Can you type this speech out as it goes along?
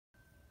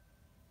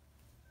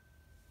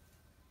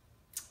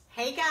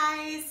Hey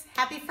guys,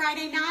 happy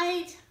Friday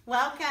night.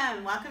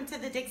 Welcome to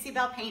the Dixie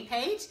Belle Paint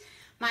page.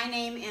 My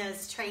name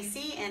is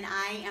Tracy and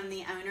I am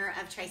the owner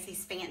of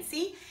Tracy's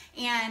Fancy.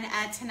 And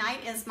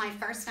tonight is my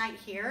first night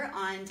here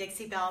on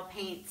Dixie Belle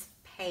Paint's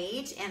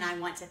page and I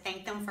want to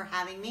thank them for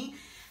having me.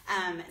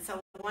 It's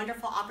a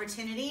wonderful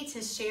opportunity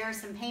to share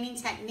some painting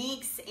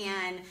techniques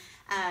and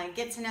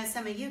get to know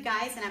some of you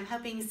guys, and I'm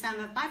hoping some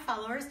of my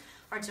followers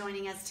are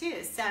joining us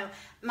too. So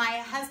my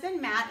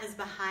husband Matt is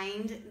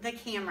behind the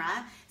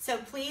camera, so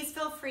please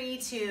feel free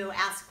to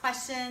ask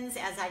questions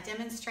as I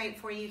demonstrate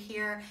for you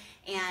here,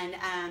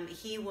 and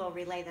he will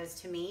relay those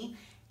to me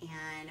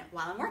and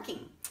while I'm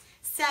working.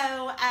 So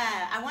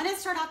I want to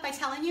start off by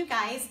telling you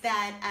guys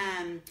that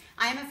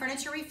I am a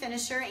furniture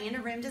refinisher and a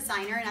room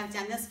designer, and I've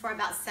done this for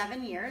about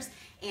 7 years,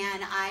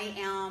 and I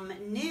am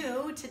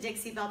new to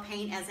Dixie Belle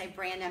Paint as a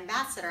brand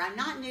ambassador. I'm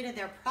not new to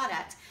their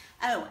product.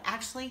 Oh,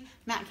 actually,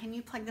 Matt, can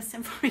you plug this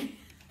in for me?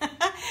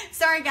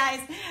 Sorry guys,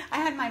 I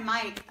had my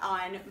mic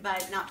on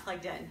but not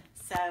plugged in,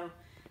 so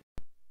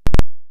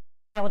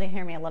able to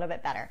hear me a little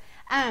bit better.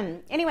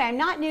 Anyway, I'm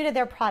not new to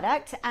their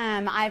product.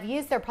 I've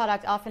used their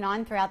product off and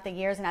on throughout the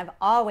years and I've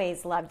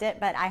always loved it,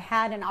 but I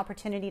had an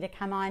opportunity to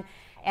come on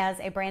as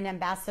a brand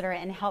ambassador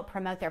and help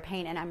promote their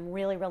paint, and I'm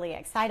really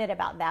excited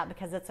about that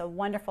because it's a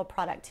wonderful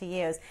product to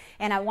use,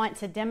 and I want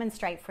to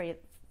demonstrate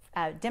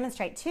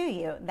to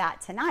you that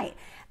tonight.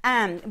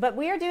 But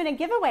we are doing a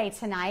giveaway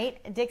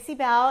tonight. Dixie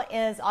Belle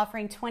is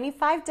offering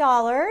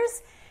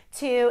 $25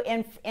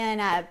 in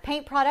a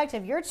paint product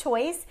of your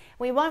choice.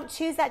 We won't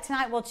choose that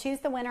tonight. We'll choose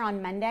the winner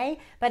on Monday,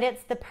 but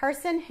it's the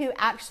person who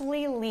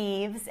actually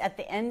leaves at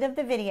the end of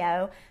the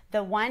video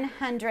the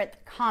 100th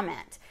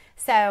comment.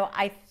 So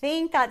I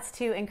think that's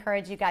to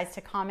encourage you guys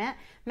to comment.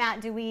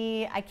 Matt,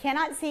 I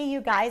cannot see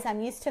you guys.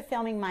 I'm used to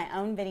filming my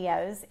own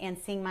videos and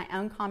seeing my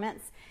own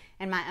comments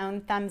and my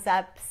own thumbs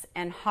ups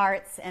and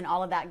hearts and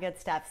all of that good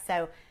stuff.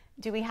 So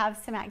do we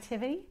have some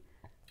activity?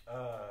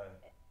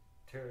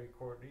 Terry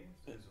Courtney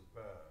is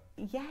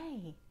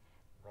yay.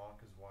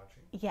 Rock is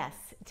watching. Yes,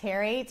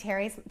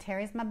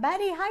 Terry's my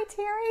buddy. Hi,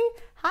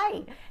 Terry.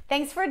 Hi.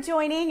 Thanks for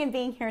joining and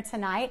being here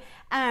tonight.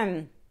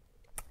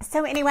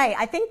 So anyway,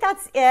 I think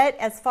that's it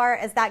as far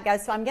as that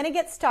goes. So I'm going to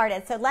get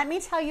started. So let me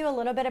tell you a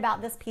little bit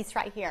about this piece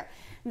right here.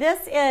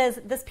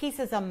 This piece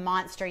is a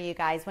monster, you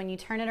guys. When you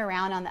turn it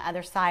around on the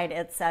other side,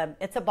 it's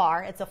a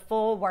bar. It's a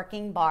full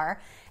working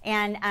bar.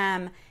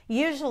 And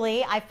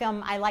usually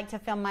I like to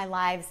film my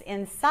lives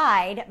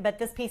inside, but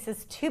this piece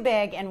is too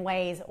big and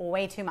weighs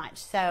way too much.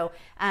 So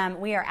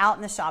we are out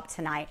in the shop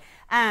tonight.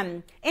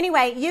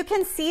 Anyway, you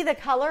can see the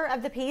color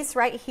of the piece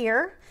right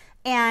here.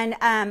 And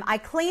I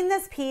cleaned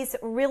this piece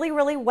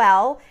really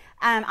well.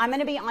 I'm going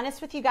to be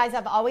honest with you guys.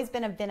 I've always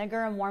been a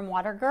vinegar and warm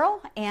water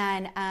girl,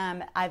 and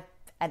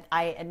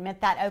I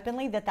admit that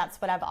openly, that's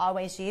what I've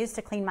always used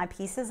to clean my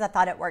pieces. I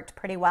thought it worked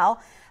pretty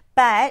well.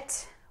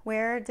 But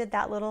where did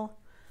that little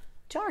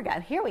jar go?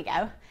 Here we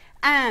go.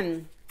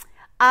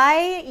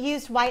 I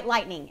used White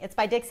Lightning. It's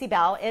by Dixie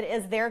Belle. It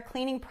is their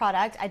cleaning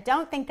product. I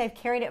don't think they've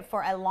carried it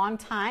for a long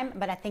time,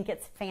 but I think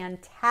it's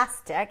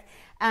fantastic.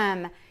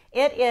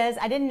 It is,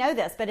 I didn't know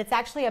this, but it's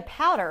actually a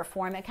powder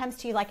form. It comes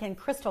to you like in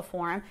crystal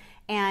form,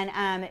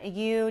 and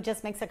you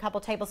just mix a couple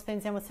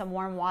tablespoons in with some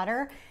warm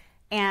water,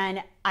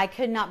 and I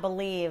could not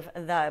believe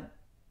the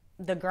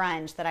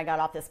grunge that I got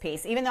off this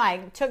piece. Even though I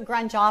took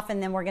grunge off,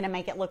 and then we're going to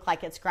make it look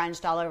like it's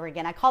grunged all over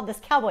again. I called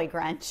this cowboy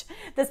grunge.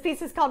 This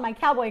piece is called my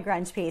cowboy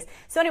grunge piece.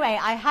 So anyway,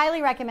 I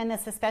highly recommend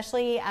this,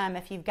 especially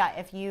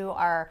if you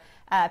are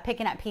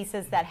picking up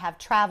pieces that have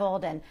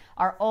traveled and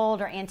are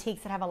old, or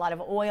antiques that have a lot of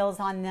oils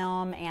on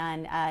them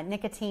and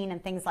nicotine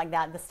and things like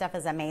that. This stuff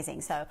is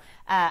amazing. So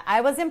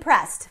I was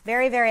impressed,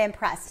 very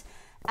impressed.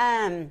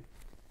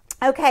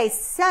 Okay,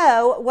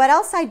 so what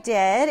else I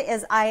did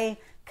is I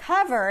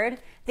covered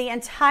the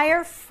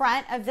entire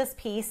front of this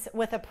piece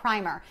with a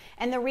primer.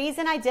 And the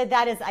reason I did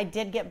that is I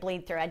did get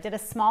bleed through. I did a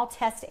small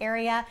test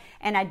area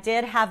and I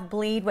did have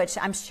bleed, which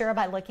I'm sure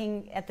by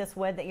looking at this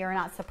wood that you're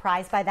not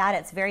surprised by that.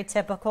 It's very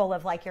typical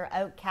of like your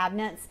oak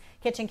cabinets,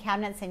 kitchen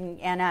cabinets,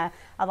 and a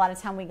lot of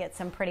time we get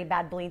some pretty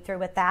bad bleed through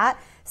with that.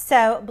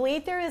 So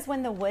bleed through is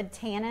when the wood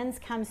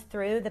tannins comes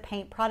through the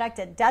paint product.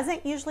 It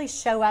doesn't usually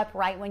show up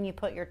right when you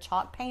put your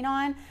chalk paint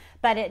on,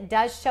 but it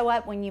does show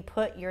up when you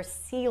put your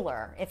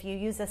sealer. If you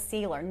use a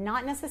sealer,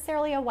 not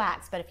necessarily a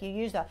wax, but if you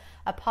use a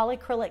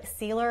polyacrylic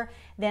sealer,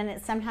 then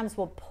it sometimes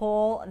will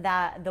pull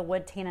the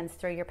wood tannins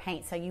through your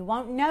paint. So you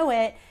won't know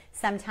it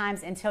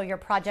sometimes until your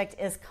project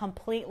is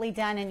completely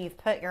done and you've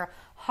put your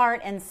heart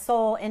and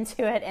soul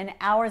into it and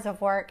hours of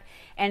work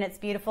and it's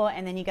beautiful,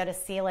 and then you go to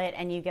seal it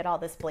and you get all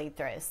this bleed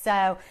through.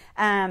 So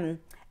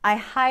I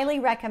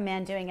highly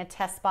recommend doing a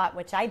test spot,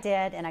 which I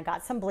did, and I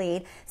got some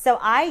bleed. So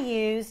I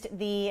used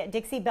the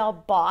Dixie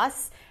Belle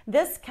Boss.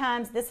 This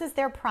is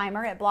their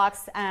primer. It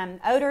blocks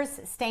odors,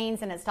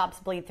 stains, and it stops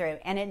bleed through.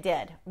 And it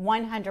did.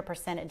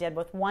 100% it did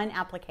with one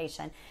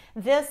application.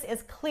 This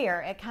is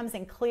clear. It comes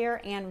in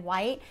clear and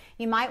white.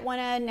 You might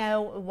want to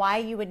know why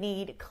you would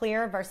need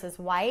clear versus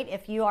white.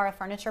 If you are a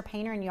furniture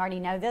painter and you already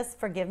know this,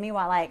 forgive me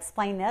while I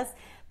explain this.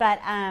 But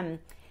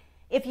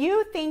if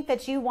you think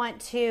that you want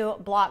to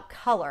block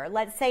color,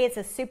 let's say it's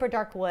a super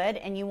dark wood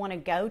and you want to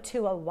go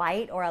to a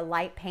white or a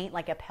light paint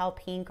like a pale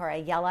pink or a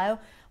yellow,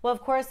 well, of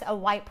course, a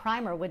white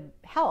primer would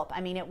help.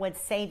 I mean, it would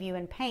save you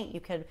in paint.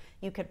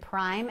 You could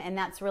prime, and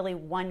that's really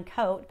one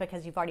coat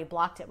because you've already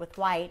blocked it with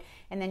white,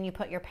 and then you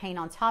put your paint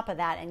on top of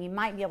that, and you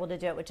might be able to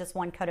do it with just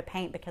one coat of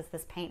paint because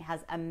this paint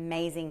has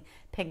amazing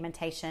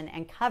pigmentation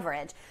and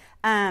coverage.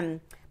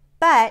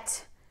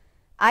 But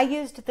I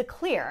used the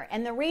clear,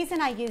 and the reason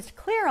I used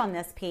clear on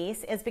this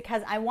piece is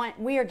because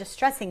we are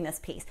distressing this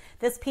piece.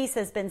 This piece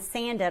has been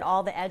sanded,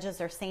 all the edges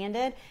are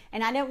sanded,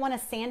 and I didn't want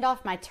to sand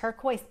off my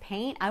turquoise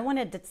paint. I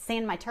wanted to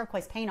sand my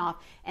turquoise paint off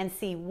and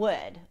see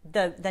wood,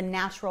 the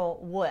natural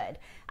wood.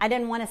 I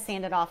didn't want to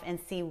sand it off and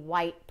see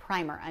white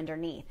primer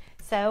underneath.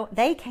 So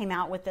they came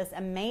out with this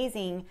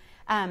amazing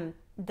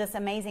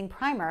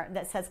primer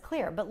that says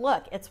clear, but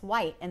look, it's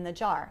white in the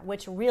jar,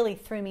 which really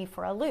threw me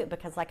for a loop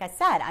because, like I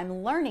said,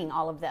 I'm learning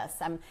all of this.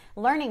 I'm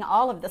learning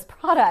all of this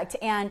product,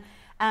 and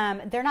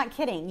they're not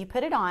kidding. You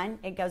put it on,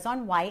 it goes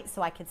on white,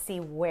 so I could see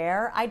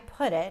where I'd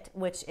put it,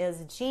 which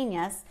is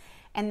genius,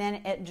 and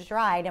then it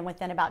dried, and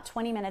within about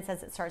 20 minutes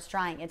as it starts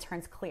drying, it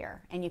turns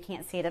clear, and you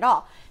can't see it at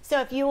all. So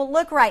if you will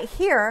look right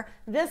here,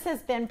 this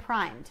has been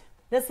primed.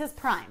 This is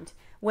primed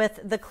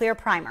with the clear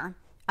primer,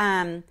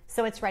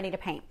 so it's ready to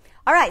paint.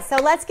 All right, so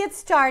let's get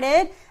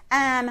started.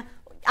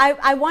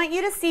 I want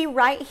you to see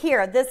right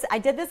here, I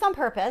did this on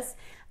purpose.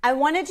 I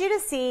wanted you to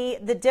see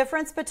the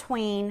difference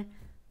between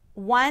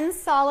one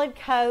solid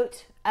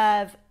coat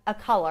of a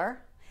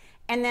color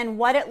and then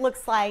what it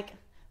looks like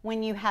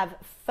when you have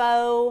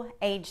faux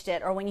aged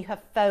it or when you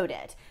have fauxed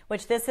it,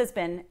 which this has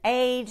been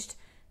aged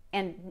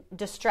and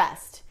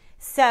distressed.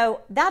 So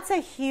that's a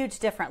huge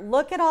difference.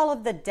 Look at all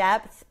of the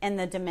depth and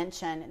the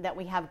dimension that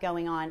we have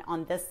going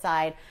on this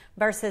side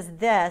versus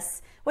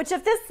this, which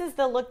if this is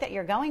the look that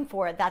you're going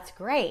for, that's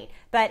great.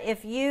 But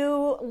if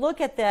you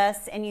look at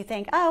this and you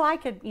think, oh, I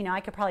could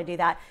probably do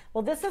that.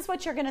 Well, this is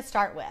what you're going to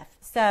start with.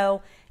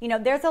 So,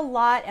 there's a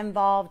lot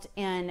involved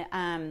in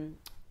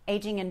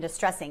aging and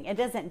distressing. It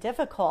isn't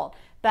difficult,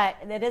 but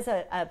it is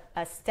a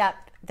step.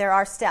 There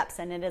are steps,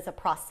 and it is a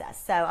process.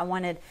 So I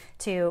wanted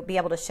to be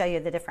able to show you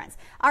the difference.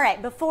 All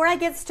right, before I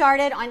get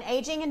started on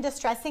aging and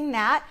distressing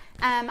that,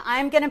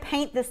 I'm going to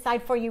paint this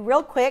side for you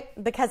real quick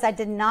because I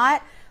did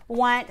not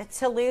want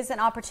to lose an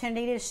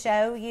opportunity to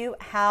show you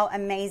how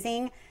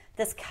amazing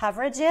this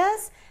coverage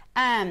is.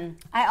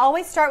 I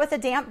always start with a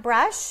damp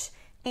brush,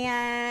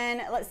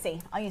 and let's see,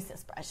 I'll use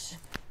this brush.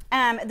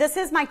 This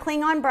is my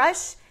Cling On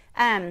brush.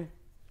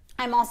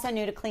 I'm also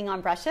new to Cling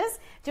On brushes.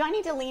 Do I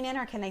need to lean in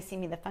or can they see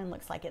me? The phone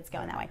looks like it's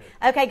going that way.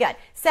 Okay, good.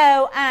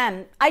 So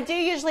I do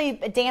usually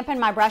dampen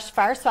my brush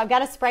first. So I've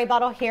got a spray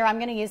bottle here. I'm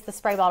going to use the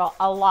spray bottle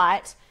a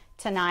lot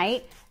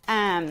tonight.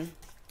 And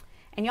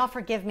y'all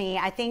forgive me.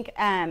 I think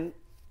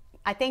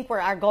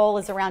where our goal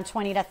is around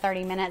 20 to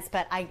 30 minutes,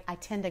 but I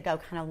tend to go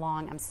kind of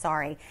long. I'm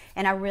sorry.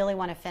 And I really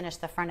want to finish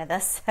the front of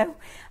this. So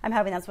I'm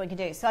hoping that's what we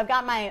can do. So I've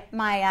got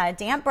my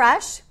damp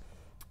brush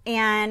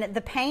and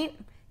the paint.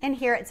 In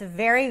here, it's a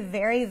very,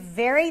 very,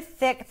 very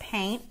thick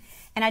paint,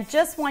 and I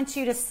just want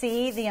you to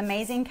see the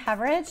amazing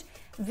coverage.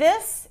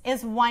 This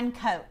is one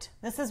coat.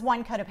 This is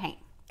one coat of paint,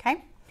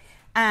 okay?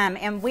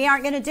 And we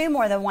aren't going to do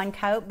more than one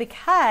coat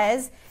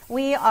because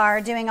we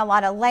are doing a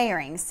lot of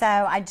layering. So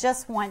I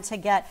just want to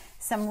get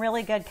some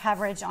really good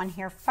coverage on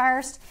here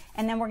first,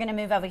 and then we're going to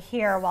move over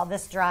here while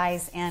this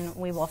dries, and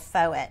we will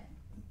faux it.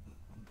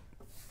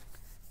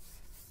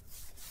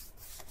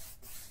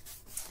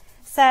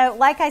 So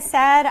like I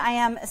said, I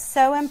am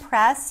so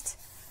impressed.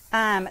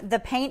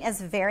 The paint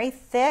is very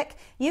thick.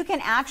 You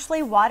can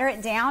actually water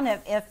it down.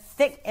 If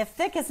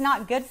thick is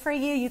not good for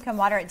you, you can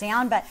water it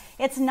down, but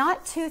it's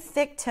not too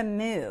thick to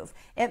move.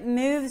 It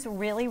moves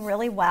really,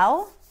 really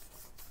well.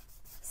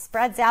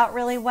 Spreads out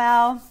really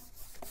well.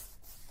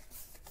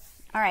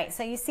 All right,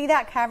 so you see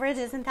that coverage?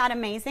 Isn't that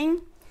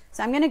amazing?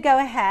 So I'm going to go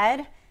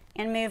ahead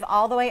and move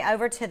all the way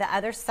over to the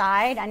other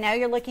side. I know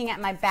you're looking at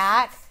my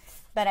back,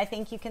 but I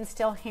think you can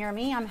still hear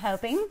me, I'm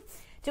hoping.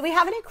 Do we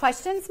have any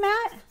questions,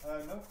 Matt?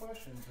 No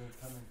questions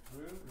are coming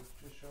through.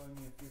 It's just showing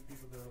me a few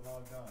people that are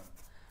logged on.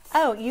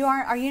 Oh,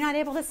 are you not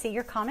able to see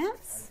your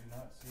comments? I do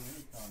not see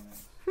any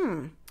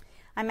comments.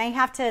 I may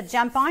have to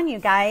jump on you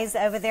guys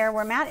over there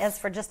where Matt is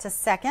for just a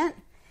second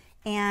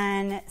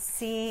and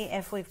see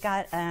if we've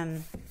got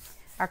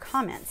our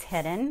comments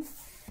hidden.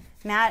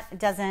 Matt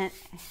doesn't,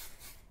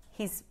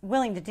 he's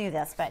willing to do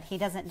this, but he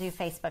doesn't do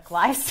Facebook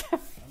Live. So I'm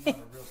not a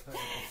real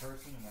technical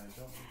person, and I don't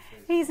do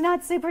Facebook. He's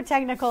not super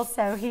technical,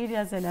 so he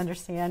doesn't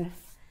understand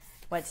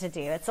what to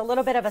do. It's a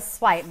little bit of a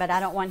swipe, but I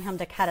don't want him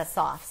to cut us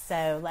off.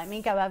 So let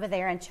me go over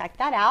there and check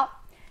that out.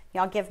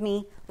 Y'all give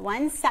me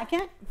 1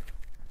 second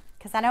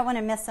because I don't want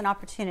to miss an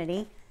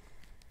opportunity.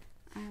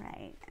 All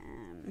right.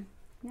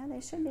 Yeah,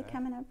 they should be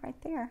coming up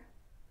right there.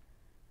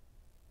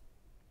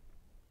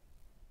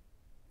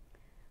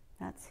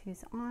 That's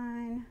who's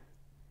on.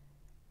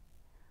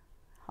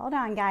 Hold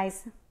on,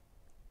 guys.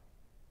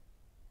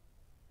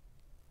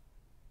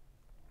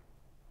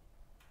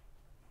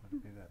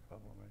 Must be that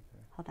bubble right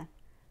there. Hold on.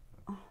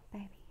 Oh,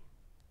 baby.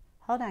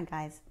 Hold on,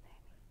 guys.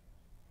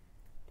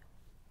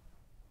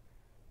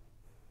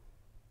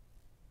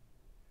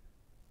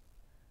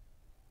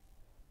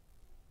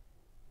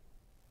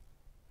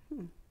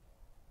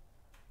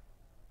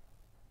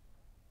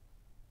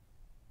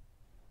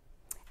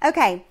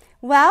 Okay,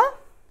 well,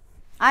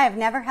 I have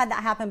never had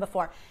that happen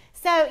before.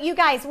 So you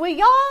guys, will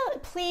y'all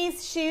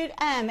please shoot,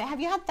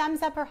 have you had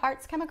thumbs up or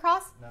hearts come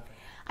across? Nothing.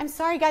 I'm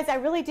sorry, guys. I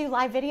really do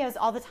live videos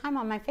all the time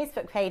on my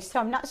Facebook page, so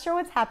I'm not sure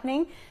what's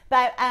happening.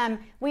 But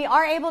we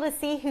are able to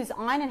see who's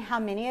on and how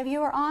many of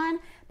you are on,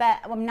 but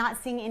I'm not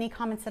seeing any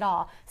comments at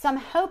all. So I'm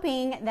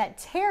hoping that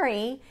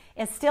Terry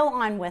is still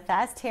on with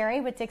us.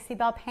 Terry with Dixie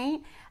Belle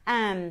Paint.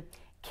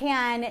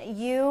 Can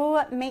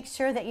you make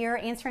sure that you're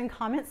answering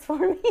comments for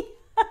me?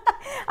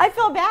 I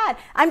feel bad.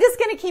 I'm just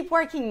going to keep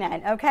working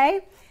then,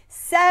 okay?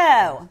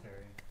 So,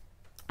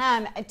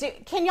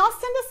 can y'all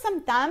send us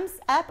some thumbs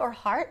up or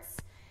hearts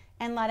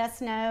and let us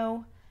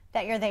know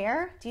that you're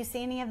there? Do you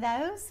see any of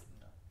those?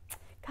 No.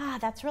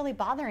 God, that's really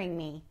bothering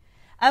me.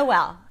 Oh,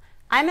 well,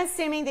 I'm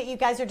assuming that you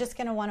guys are just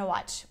going to want to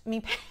watch me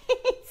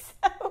paint.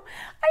 So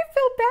I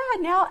feel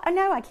bad. Now, oh,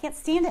 no, I can't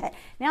stand it.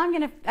 Now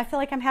I feel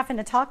like I'm having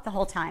to talk the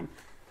whole time.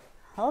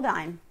 Hold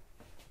on.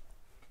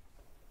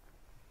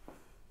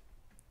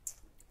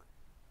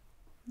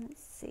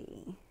 Let's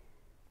see.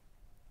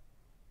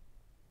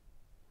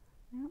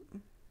 Nope.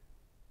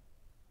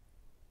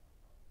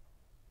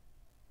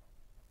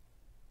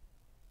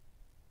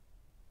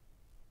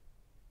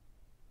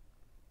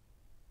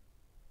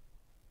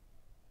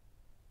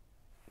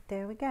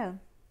 There we go.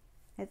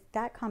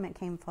 That comment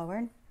came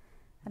forward.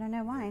 I don't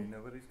know why. Maybe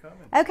nobody's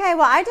commenting. Okay,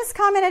 well, I just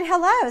commented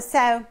hello,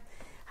 so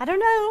I don't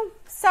know.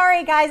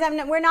 Sorry, guys.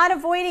 We're not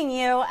avoiding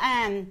you.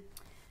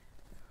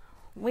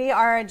 We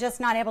are just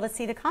not able to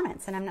see the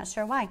comments, and I'm not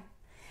sure why.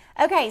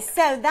 Okay,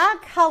 so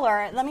that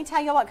color, let me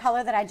tell you what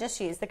color that I just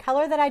used. The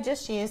color that I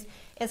just used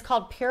is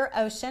called Pure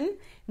Ocean.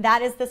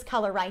 That is this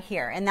color right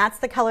here, and that's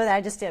the color that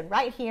I just did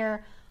right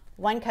here,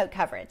 one coat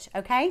coverage,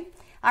 okay?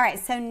 All right,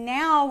 so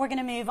now we're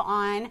gonna move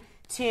on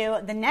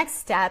to the next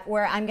step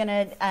where I'm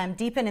gonna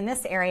deepen in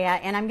this area,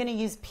 and I'm gonna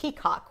use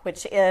Peacock,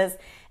 which is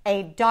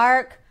a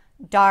dark,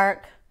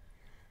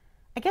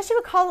 I guess you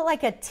would call it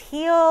like a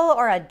teal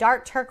or a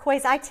dark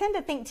turquoise. I tend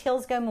to think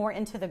teals go more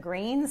into the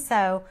green,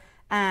 so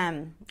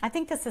I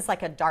think this is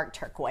like a dark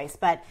turquoise,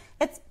 but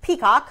it's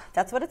Peacock.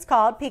 That's what it's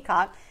called,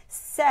 Peacock.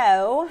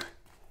 So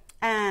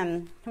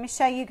let me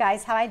show you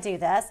guys how I do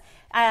this.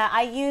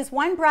 I use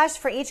one brush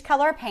for each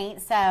color of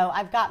paint. So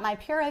I've got my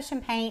Pure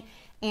Ocean paint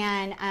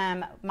and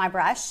my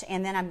brush,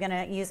 and then I'm going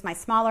to use my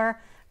smaller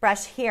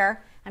brush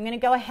here. I'm going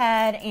to go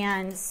ahead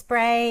and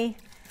spray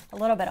a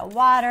little bit of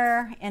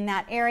water in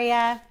that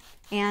area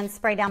and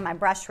spray down my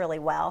brush really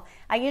well.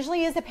 I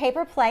usually use a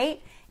paper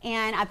plate,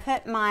 and I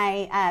put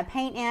my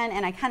paint in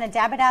and I kind of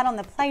dab it out on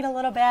the plate a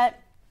little bit.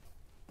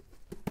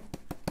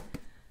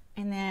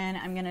 And then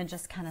I'm going to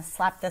just kind of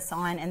slap this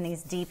on in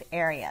these deep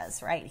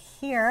areas right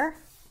here.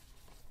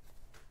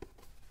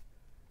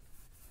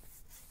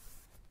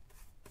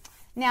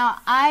 Now,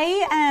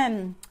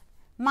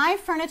 my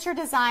furniture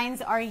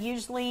designs are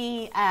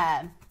usually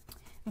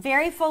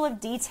very full of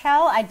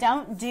detail. I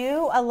don't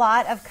do a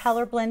lot of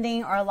color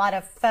blending or a lot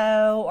of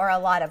faux or a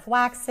lot of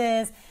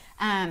waxes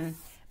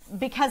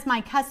because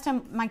my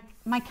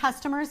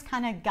customers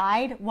kind of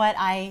guide what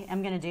I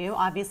am going to do,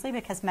 obviously,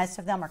 because most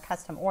of them are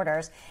custom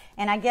orders.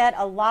 And I get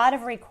a lot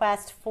of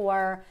requests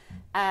for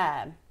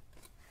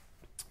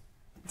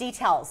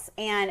details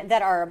and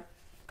that are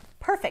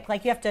perfect.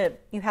 Like you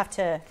have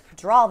to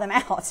draw them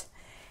out.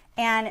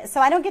 And so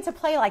I don't get to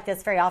play like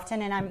this very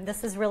often, and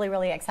this is really,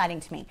 really exciting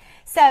to me.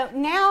 So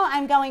now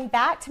I'm going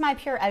back to my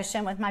Pure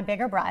Ocean with my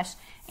bigger brush,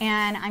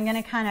 and I'm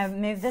going to kind of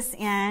move this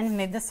in,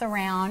 move this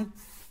around,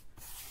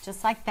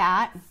 just like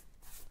that.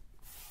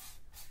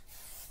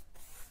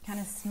 Kind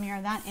of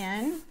smear that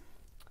in.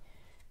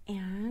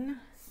 And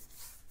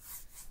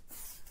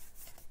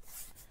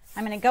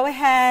I'm going to go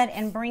ahead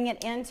and bring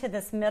it into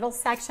this middle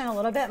section a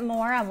little bit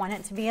more. I want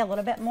it to be a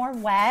little bit more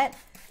wet,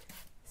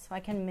 so I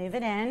can move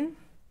it in.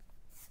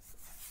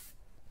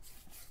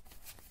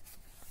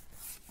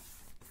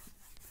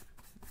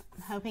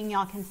 Hoping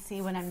y'all can see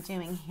what I'm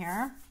doing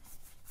here.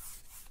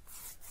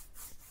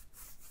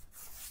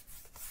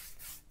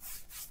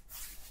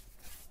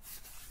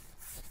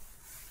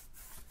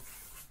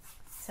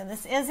 So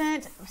this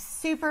isn't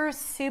super,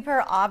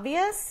 super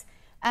obvious.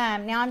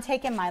 Now I'm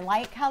taking my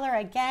light color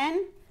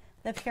again,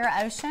 the Pure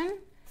Ocean,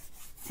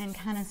 and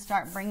kind of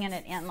start bringing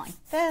it in like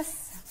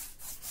this.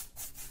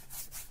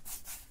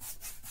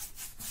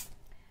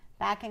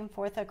 Back and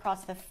forth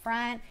across the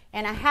front.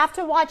 And I have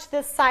to watch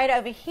this side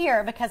over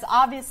here because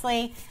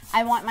obviously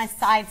I want my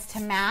sides to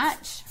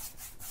match.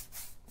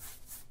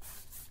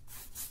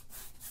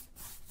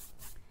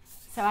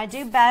 So I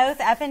do both,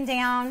 up and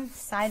down,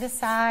 side to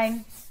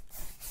side,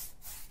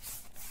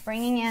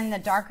 bringing in the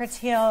darker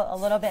teal a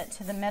little bit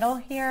to the middle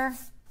here.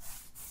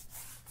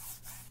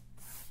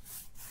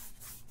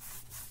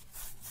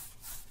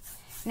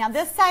 Now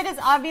this side is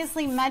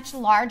obviously much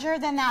larger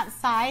than that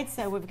side,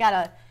 so we've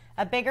got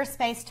a bigger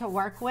space to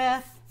work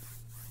with.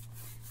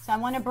 So I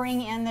want to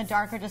bring in the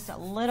darker just a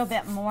little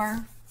bit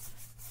more.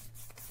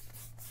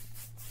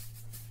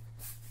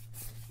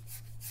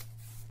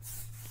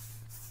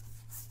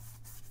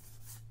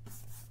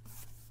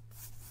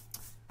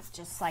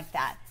 Just like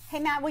that. Hey,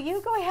 Matt, will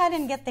you go ahead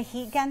and get the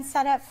heat gun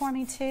set up for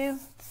me too?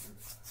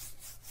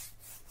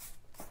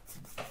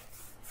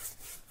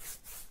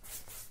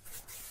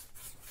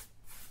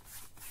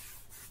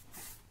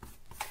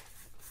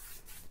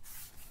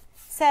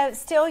 So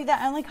still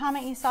the only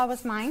comment you saw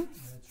was mine?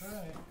 That's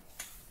right.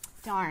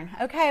 Darn.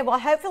 Okay, well,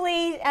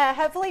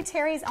 hopefully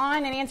Terry's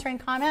on and answering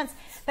comments.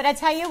 But I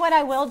tell you what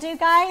I will do,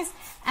 guys.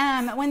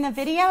 When the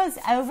video is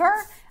over,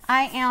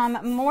 I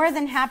am more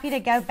than happy to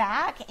go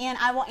back and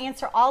I will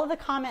answer all of the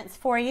comments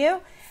for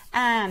you.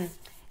 And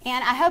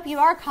I hope you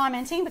are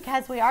commenting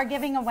because we are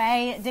giving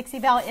away, Dixie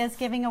Belle is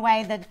giving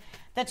away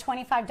the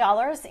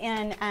 $25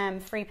 in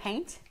free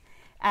paint,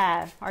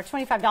 or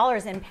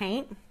 $25 in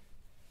paint.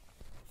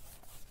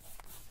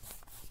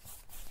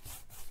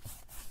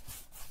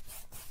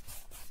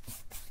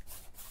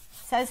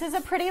 So this is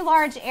a pretty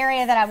large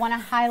area that I want to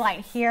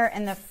highlight here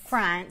in the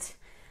front.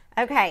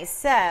 Okay,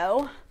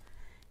 so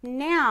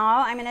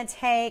now I'm going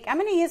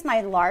to use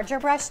my larger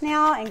brush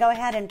now and go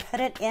ahead and put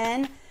it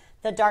in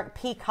the dark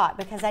peacock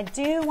because I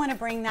do want to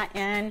bring that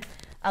in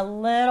a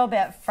little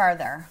bit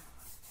further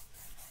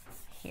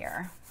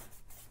here.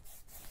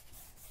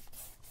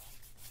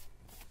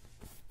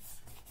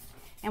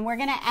 And we're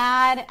going to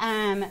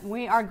add,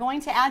 we are going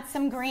to add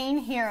some green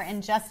here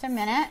in just a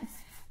minute.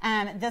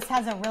 This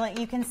has a really,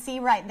 you can see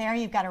right there,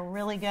 you've got a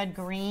really good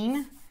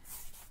green.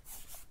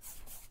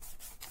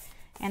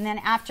 And then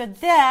after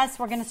this,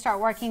 we're going to start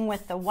working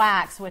with the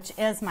wax, which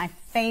is my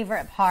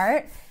favorite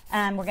part.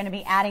 We're going to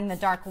be adding the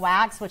dark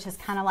wax, which is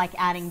kind of like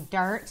adding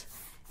dirt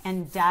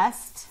and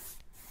dust.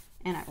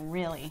 And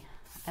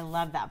I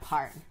love that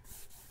part.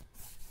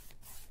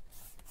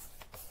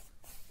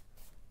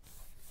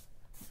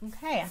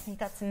 Okay, I think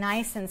that's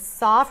nice and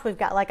soft. We've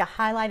got like a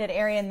highlighted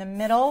area in the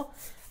middle,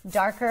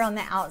 darker on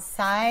the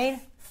outside,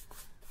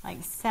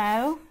 like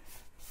so.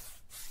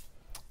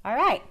 All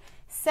right,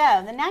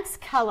 so the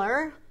next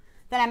color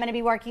that I'm going to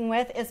be working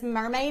with is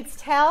Mermaid's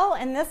Tail,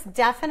 and this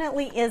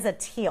definitely is a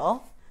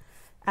teal.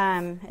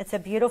 It's a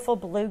beautiful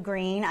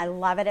blue-green. I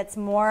love it. It's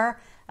a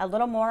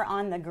little more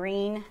on the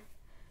green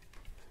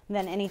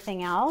than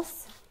anything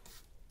else.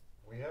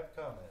 We have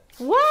comments.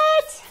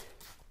 What?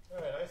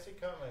 All right, I see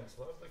comments.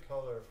 Love the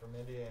color from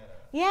Indiana.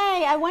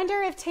 Yay, I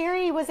wonder if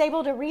Terry was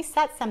able to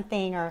reset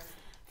something or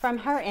from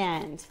her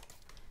end.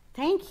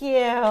 Thank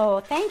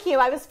you. Thank you.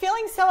 I was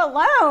feeling so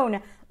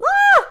alone.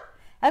 Ah!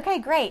 Okay,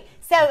 great.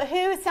 So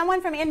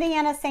someone from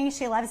Indiana saying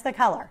she loves the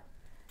color.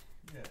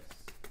 Yes.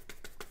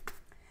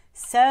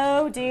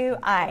 So do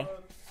I.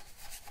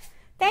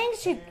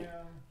 Thanks, you.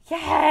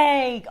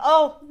 Yay.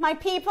 Oh, my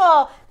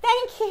people.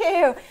 Thank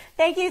you.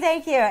 Thank you.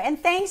 Thank you. And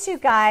thanks, you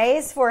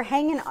guys, for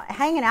hanging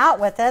out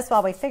with us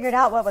while we figured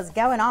out what was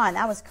going on.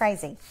 That was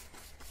crazy.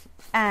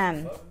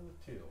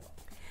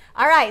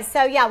 All right.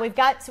 So yeah, we've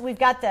got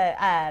the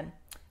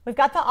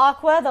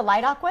aqua, the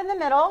light aqua in the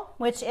middle,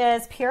 which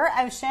is pure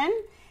ocean.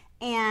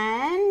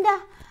 And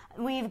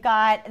we've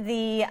got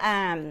the,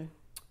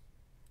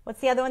 what's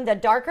the other one? The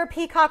darker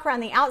peacock around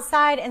the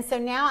outside. And so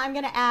now I'm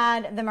going to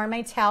add the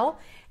mermaid tail.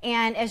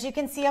 And as you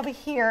can see over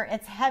here,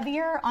 it's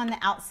heavier on the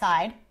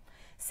outside.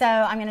 So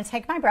I'm going to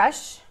take my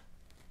brush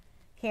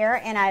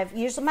here and I've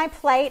used my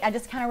plate. I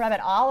just kind of rub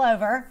it all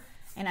over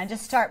and I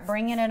just start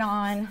bringing it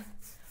on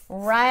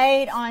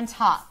right on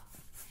top.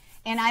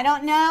 And I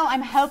don't know,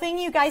 I'm hoping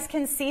you guys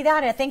can see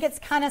that. I think it's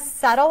kind of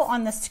subtle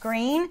on the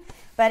screen,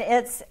 but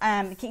it's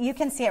you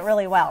can see it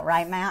really well,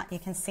 right, Matt? You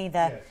can see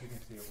the... Yes, you can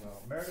see it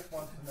well. Meredith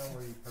wants to know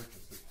where you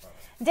purchased this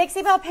product.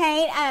 Dixie Belle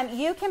Paint,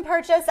 you can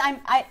purchase,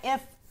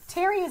 if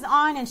Terry is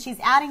on and she's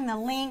adding the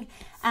link,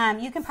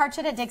 you can purchase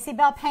it at Dixie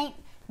Belle Paint,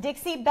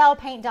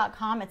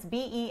 DixieBellePaint.com. It's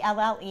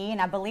B-E-L-L-E,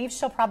 and I believe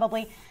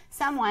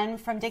someone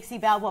from Dixie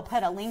Belle will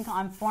put a link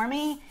on for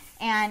me,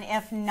 and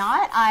if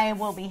not, I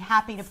will be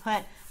happy to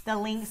put the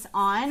links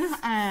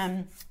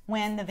on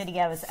when the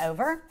video is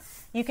over.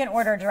 You can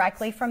order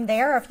directly from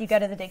there, or if you go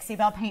to the Dixie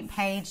Belle Paint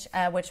page,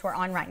 which we're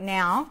on right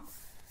now.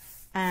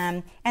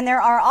 And there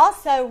are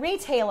also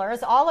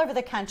retailers all over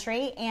the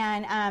country,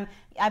 and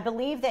I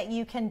believe that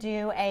you can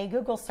do a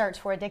Google search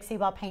for a Dixie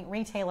Belle Paint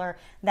retailer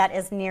that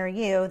is near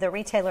you. The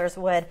retailers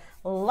would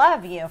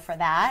love you for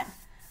that.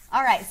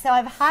 All right, so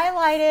I've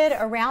highlighted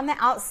around the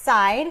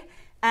outside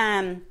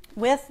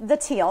with the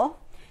teal,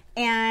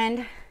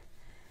 and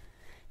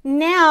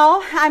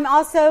now I'm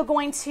also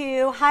going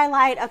to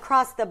highlight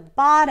across the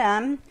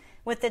bottom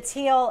with the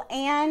teal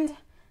and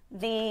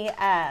the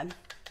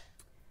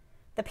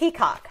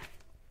peacock,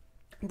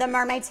 the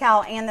mermaid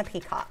tail and the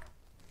peacock.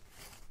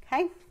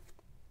 Okay.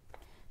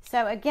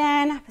 So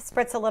again,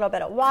 spritz a little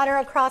bit of water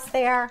across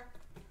there.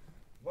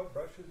 What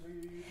brushes are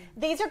you using?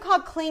 These are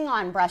called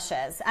Klingon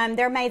brushes.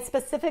 They're made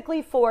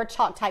specifically for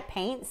chalk type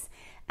paints.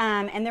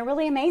 And they're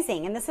really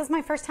amazing. And this is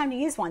my first time to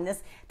use one.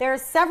 There are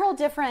several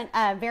different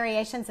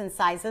variations and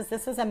sizes.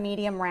 This is a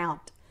medium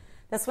round.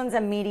 This one's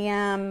a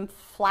medium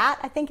flat,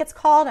 I think it's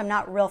called. I'm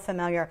not real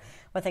familiar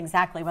with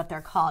exactly what they're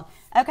called.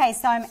 Okay,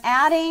 so I'm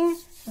adding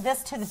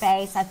this to the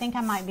base. I think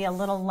I might be a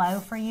little low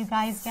for you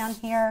guys down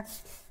here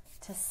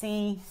to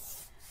see.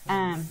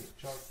 Chalk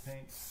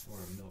paint or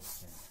a milk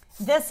paint?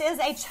 This is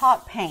a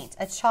chalk paint,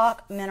 a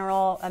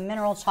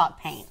mineral chalk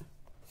paint.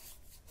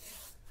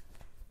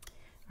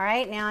 All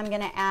right, now I'm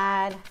going to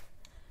add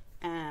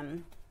a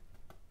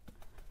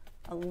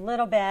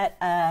little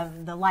bit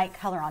of the light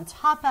color on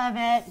top of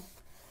it.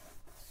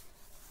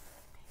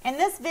 And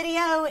this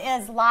video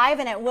is live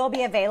and it will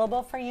be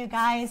available for you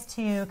guys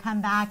to come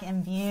back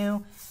and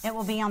view. It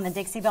will be on the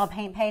Dixie Belle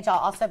Paint page. I'll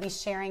also be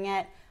sharing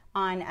it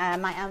on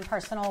my own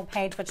personal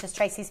page, which is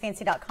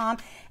traceysfancy.com.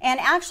 And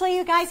actually,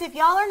 you guys, if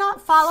y'all are not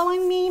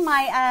following me,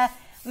 my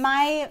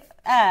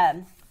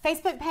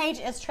Facebook page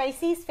is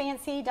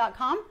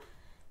traceysfancy.com.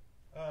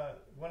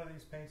 One of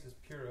these paints is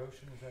pure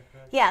ocean, is that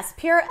correct? Yes,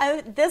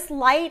 this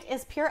light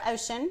is pure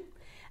ocean.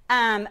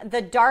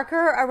 The darker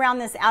around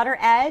this outer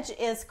edge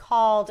is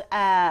called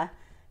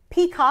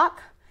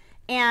Peacock.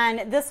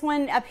 And this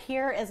one up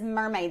here is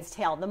Mermaid's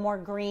Tail. The more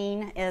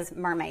green is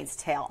Mermaid's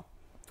Tail.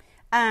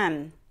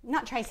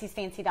 Not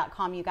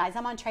traceysfancy.com, you guys.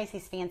 I'm on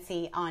Tracey's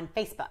Fancy on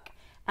Facebook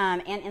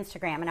and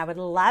Instagram. And I would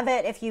love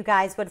it if you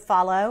guys would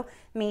follow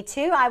me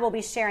too. I will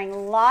be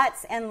sharing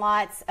lots and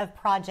lots of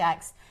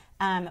projects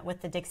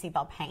with the Dixie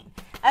Belle paint.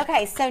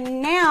 Okay, so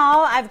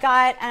now I've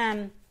got...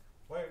 Why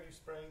are you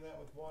spraying that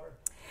with water?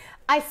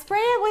 I spray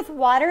it with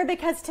water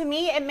because to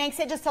me it makes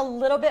it just a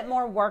little bit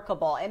more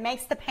workable. It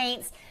makes the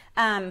paints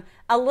a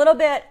little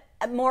bit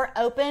more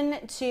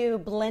open to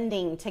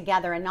blending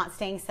together and not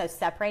staying so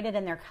separated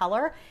in their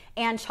color.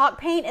 And chalk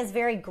paint is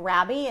very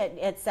grabby.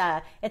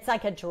 It's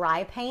like a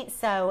dry paint,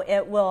 so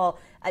it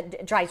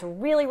dries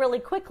really, really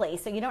quickly.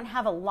 So you don't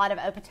have a lot of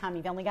open time.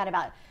 You've only got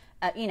about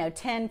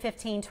 10,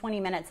 15, 20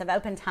 minutes of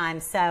open time.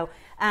 So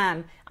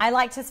I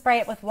like to spray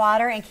it with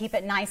water and keep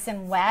it nice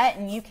and wet.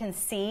 And you can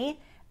see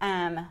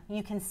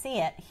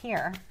it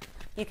here.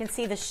 You can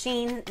see the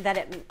sheen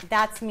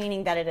that's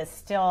meaning that it is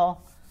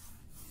still,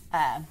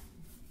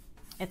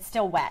 it's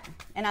still wet.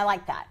 And I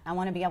like that. I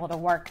want to be able to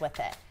work with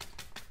it.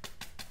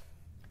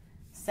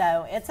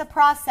 So it's a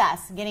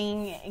process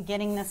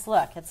getting this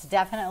look. It's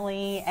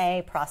definitely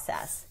a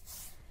process.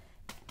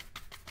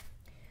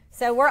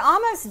 So we're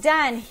almost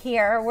done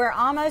here. We're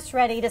almost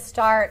ready to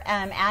start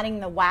adding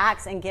the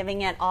wax and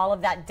giving it all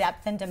of that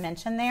depth and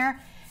dimension there.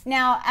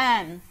 Now,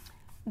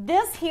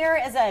 this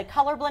here is a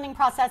color blending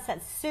process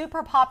that's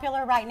super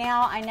popular right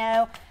now. I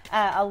know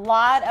a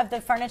lot of the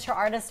furniture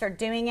artists are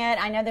doing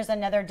it. I know there's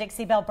another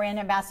Dixie Belle brand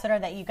ambassador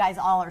that you guys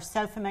all are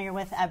so familiar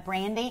with,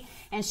 Brandy,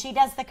 and she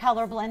does the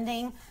color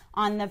blending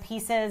on the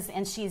pieces,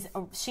 and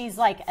she's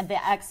like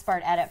the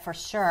expert at it for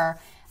sure.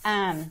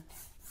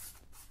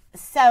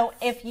 So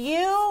if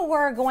you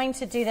were going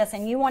to do this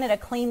and you wanted a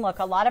clean look,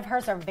 a lot of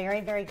hers are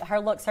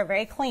her looks are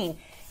very clean.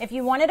 If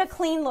you wanted a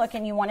clean look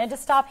and you wanted to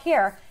stop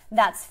here,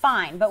 that's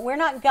fine. But we're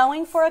not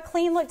going for a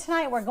clean look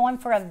tonight. We're going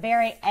for a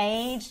very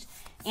aged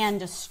and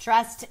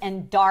distressed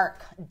and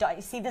dark.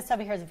 You see this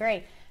over here is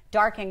very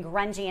dark and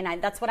grungy, and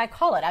that's what I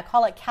call it. I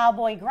call it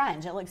cowboy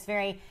grunge. It looks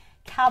very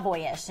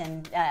cowboyish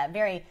and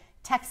very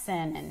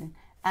Texan,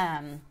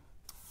 and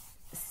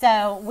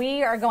so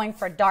we are going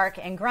for dark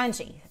and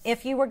grungy.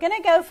 If you were going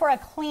to go for a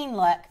clean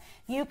look,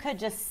 you could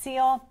just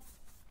seal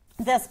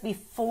this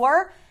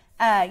before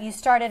you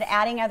started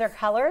adding other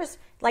colors.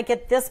 Like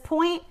at this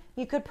point,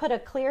 you could put a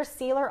clear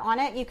sealer on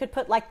it. You could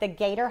put like the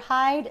gator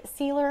hide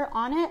sealer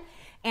on it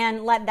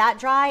and let that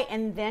dry,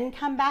 and then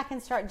come back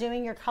and start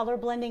doing your color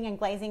blending and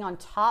glazing on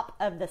top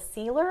of the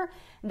sealer.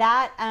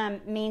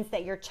 That means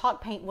that your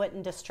chalk paint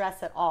wouldn't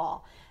distress at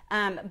all.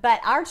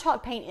 But our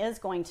chalk paint is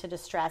going to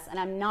distress, and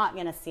I'm not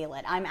going to seal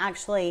it. I'm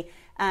actually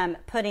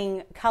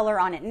putting color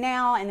on it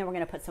now, and then we're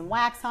going to put some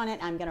wax on it.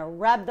 I'm going to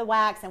rub the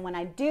wax, and when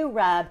I do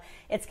rub,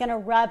 it's going to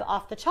rub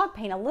off the chalk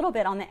paint a little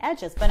bit on the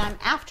edges, but I'm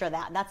after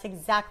that. That's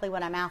exactly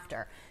what I'm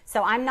after.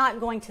 So I'm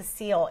not going to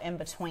seal in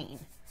between.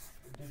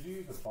 Did you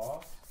use a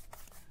boss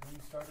when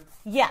you started?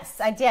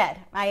 Yes, I did.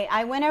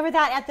 I went over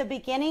that at the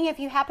beginning. If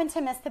you happen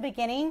to miss the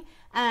beginning,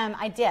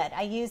 I did.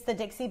 I used the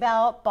Dixie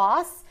Belle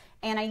Boss,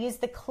 and I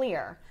used the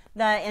clear.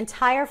 The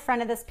entire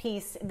front of this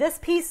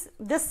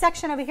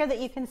section over here that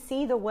you can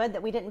see, the wood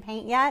that we didn't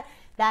paint yet,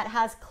 that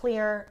has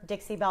clear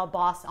Dixie Belle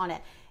Boss on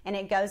it. And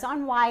it goes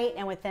on white,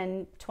 and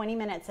within 20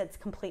 minutes, it's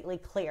completely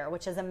clear,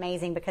 which is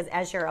amazing because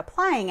as you're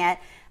applying it,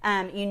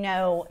 you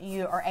know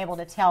you are able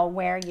to tell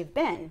where you've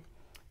been.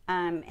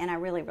 And I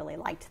really, really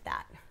liked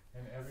that.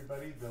 And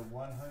everybody, the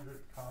 100th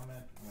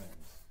comment wins.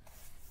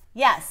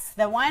 Yes,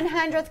 the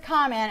 100th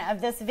comment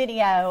of this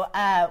video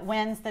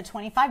wins the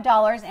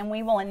 $25, and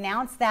we will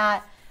announce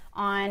that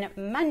on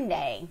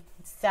Monday.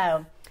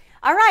 So,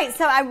 all right,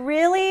 so I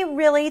really,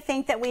 really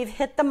think that we've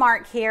hit the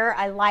mark here.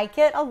 I like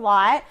it a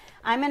lot.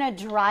 I'm going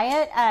to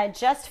dry it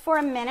just for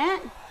a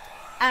minute.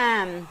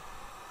 I'm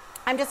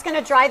just going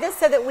to dry this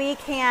so that we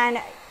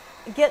can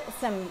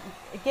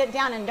get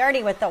down and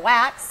dirty with the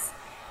wax.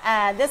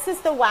 This is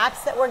the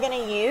wax that we're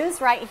going to use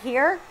right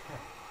here.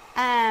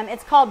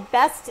 It's called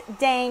Best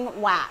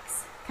Dang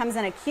Wax. Comes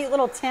in a cute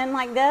little tin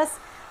like this.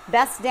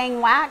 Best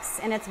Dang Wax,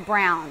 and it's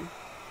brown.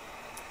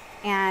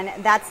 And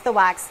that's the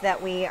wax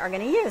that we are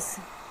going to use.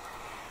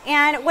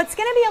 And what's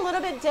going to be a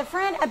little bit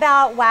different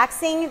about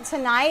waxing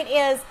tonight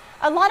is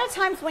a lot of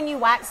times when you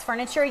wax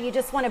furniture, you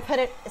just want to put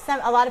it,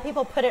 a lot of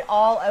people put it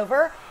all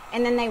over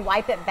and then they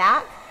wipe it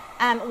back.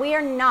 We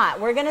are not.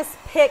 We're going to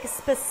pick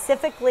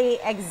specifically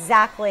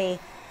exactly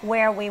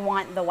where we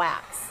want the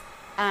wax.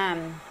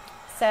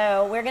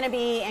 So we're going to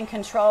be in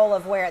control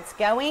of where it's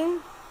going.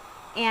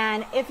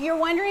 And if you're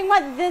wondering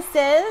what this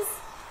is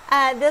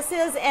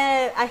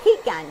a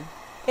heat gun.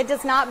 It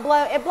does not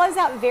blow, it blows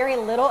out very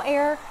little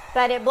air,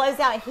 but it blows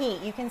out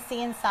heat. You can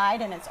see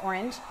inside and it's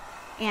orange.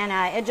 And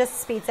it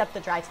just speeds up the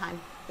dry time.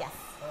 Yes?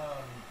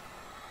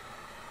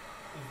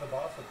 Is the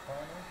Boss a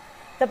primer?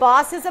 The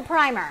Boss is a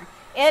primer.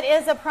 It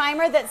is a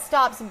primer that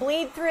stops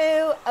bleed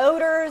through,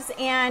 odors,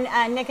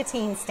 and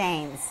nicotine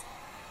stains.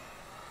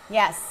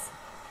 Yes.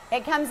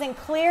 It comes in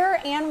clear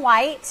and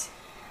white.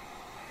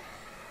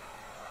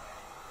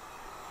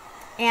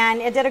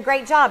 And it did a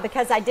great job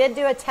because I did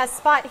do a test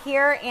spot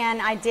here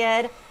and I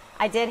did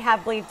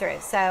have bleed through.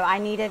 So I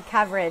needed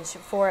coverage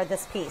for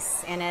this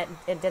piece and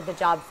it did the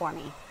job for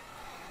me.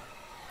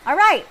 All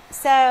right,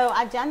 so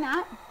I've done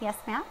that. Yes,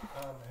 Matt?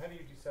 How do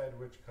you decide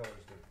which colors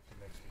to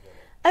mix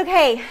together?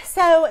 Okay,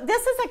 so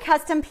this is a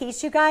custom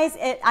piece, you guys.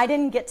 I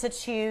didn't get to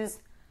choose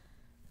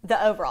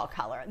the overall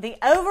color. The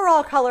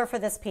overall color for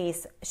this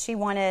piece, she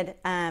wanted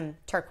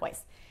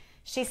turquoise.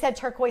 She said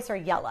turquoise or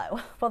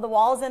yellow. Well, the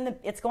walls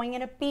it's going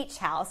in a beach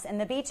house. In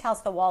the beach house,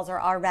 the walls are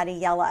already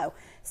yellow.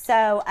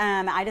 So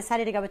I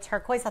decided to go with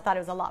turquoise. I thought it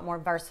was a lot more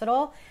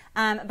versatile.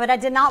 But I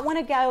did not want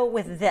to go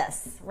with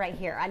this right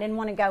here. I didn't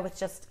want to go with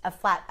just a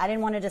flat, I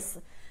didn't want to just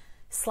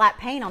slap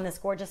paint on this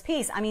gorgeous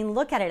piece. I mean,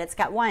 look at it. It's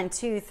got 1,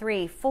 2,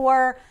 3,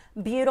 4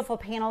 beautiful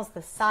panels.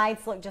 The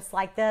sides look just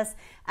like this.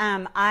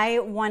 I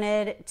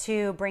wanted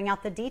to bring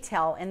out the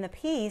detail in the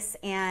piece,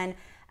 and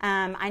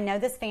I know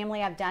this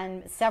family. I've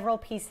done several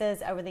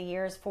pieces over the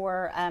years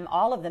for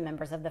all of the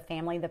members of the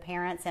family, the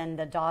parents and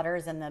the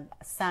daughters and the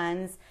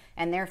sons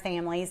and their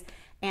families.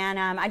 And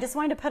I just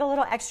wanted to put a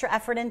little extra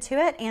effort into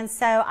it. And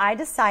so I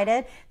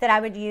decided that I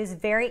would use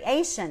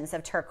variations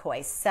of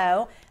turquoise.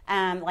 So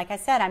like I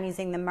said, I'm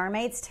using the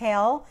mermaid's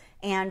tail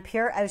and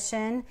pure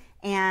ocean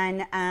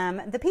and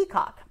the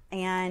peacock.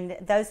 And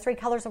those 3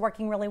 colors are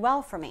working really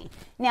well for me.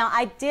 Now,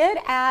 I did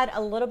add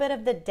a little bit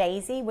of the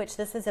daisy, which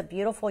this is a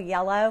beautiful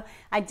yellow.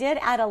 I did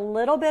add a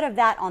little bit of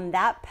that on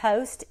that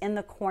post in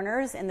the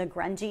corners in the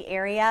grungy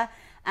area.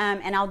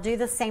 And I'll do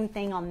the same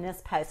thing on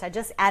this post. I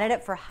just added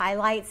it for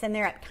highlights in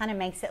there. It kind of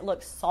makes it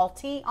look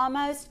salty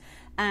almost.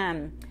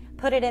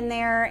 Put it in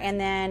there and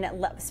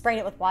then sprayed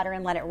it with water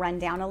and let it run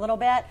down a little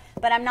bit.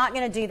 But I'm not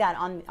going to do that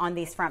on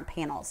these front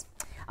panels.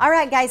 All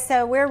right, guys,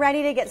 so we're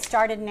ready to get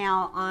started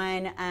now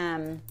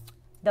on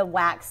the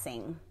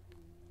waxing.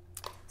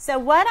 So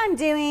what I'm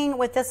doing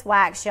with this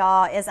wax,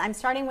 y'all, is I'm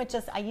starting with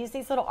I use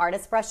these little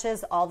artist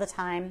brushes all the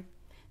time.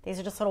 These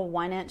are just little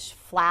 1-inch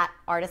flat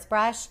artist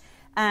brush.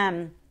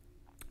 I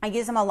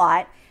use them a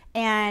lot.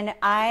 And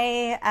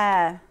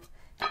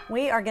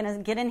we are gonna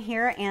get in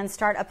here and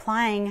start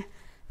applying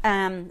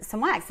some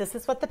wax. This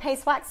is what the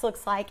paste wax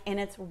looks like, and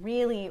it's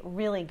really,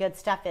 really good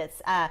stuff.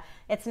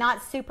 It's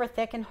not super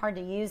thick and hard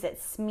to use. It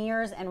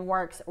smears and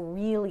works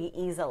really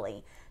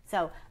easily.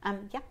 So,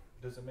 yeah.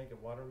 Does it make it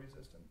water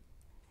resistant?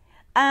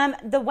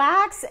 The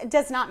wax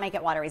does not make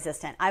it water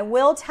resistant. I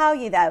will tell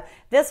you though,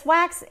 this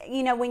wax,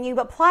 you know, when you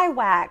apply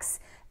wax,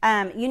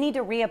 you need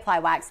to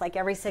reapply wax like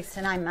every 6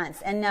 to 9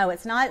 months. And no,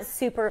 it's not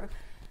super,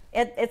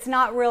 it's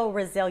not real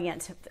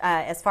resilient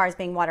as far as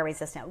being water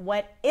resistant.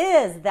 What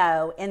is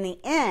though, in the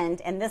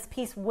end, and this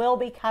piece will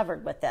be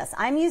covered with this,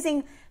 I'm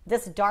using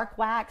this dark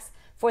wax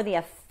for the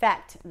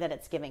effect that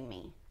it's giving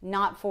me,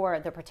 not for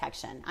the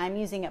protection. I'm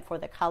using it for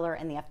the color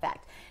and the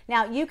effect.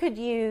 Now, you could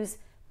use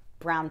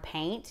brown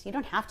paint. You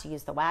don't have to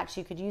use the wax.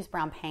 You could use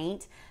brown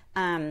paint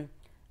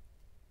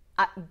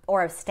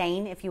or a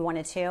stain if you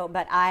wanted to,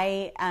 but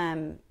I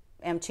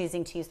am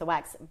choosing to use the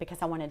wax because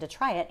I wanted to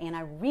try it, and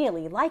I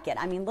really like it.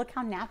 I mean, look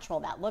how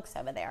natural that looks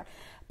over there.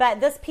 But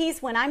this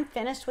piece, when I'm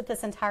finished with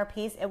this entire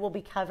piece, it will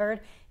be covered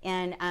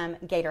in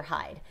gator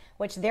hide,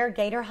 which their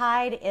gator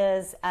hide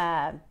is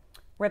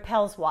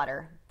repels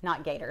water,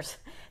 not gators.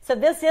 So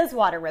this is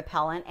water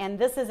repellent, and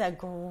this is a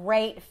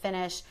great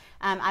finish.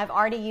 I've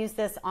already used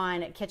this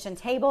on a kitchen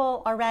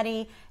table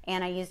already,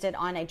 and I used it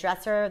on a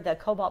dresser, the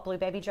cobalt blue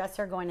baby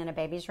dresser going in a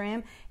baby's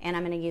room, and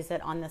I'm going to use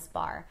it on this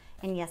bar.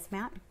 And yes,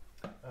 Matt?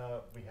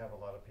 We have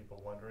a lot of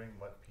people wondering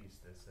what piece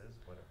this is.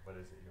 What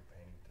is it you're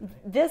painting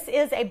tonight? This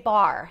is a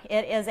bar.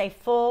 It is a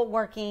full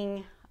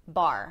working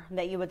bar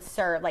that you would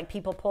serve, like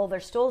people pull their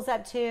stools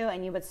up to,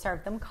 and you would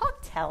serve them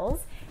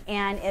cocktails.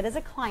 And it is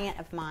a client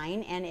of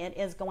mine, and it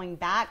is going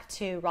back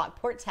to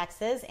Rockport,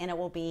 Texas, and it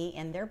will be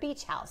in their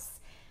beach house.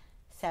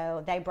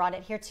 So they brought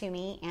it here to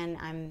me,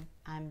 and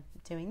I'm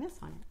doing this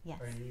on it.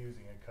 Yes. Are you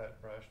using a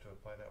cut brush to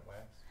apply that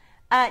wax?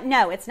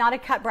 No, it's not a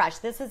cut brush.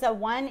 This is a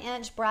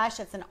 1-inch brush.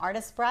 It's an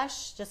artist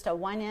brush, just a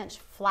 1-inch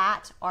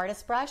flat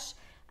artist brush.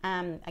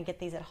 I get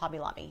these at Hobby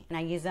Lobby, and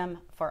I use them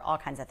for all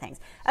kinds of things.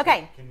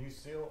 Okay. So can you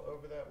seal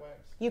over that wax?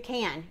 You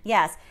can,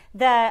 yes.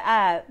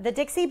 The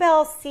Dixie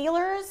Belle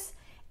sealers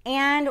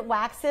and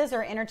waxes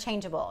are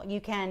interchangeable.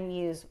 You can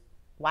use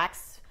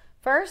wax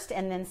first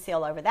and then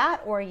seal over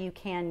that, or you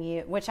can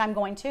use, which I'm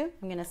going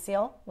to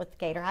seal with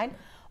Gator Hide,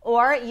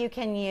 or you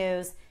can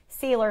use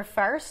sealer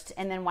first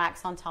and then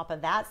wax on top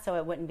of that so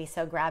it wouldn't be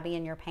so grabby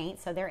in your paint.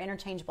 So they're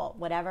interchangeable,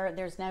 whatever,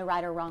 there's no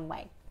right or wrong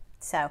way.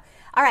 So,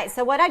 all right,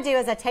 so what I do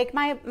is I take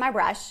my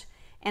brush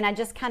and I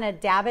just kind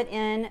of dab it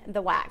in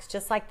the wax,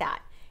 just like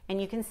that.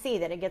 And you can see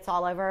that it gets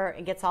all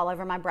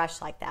over my brush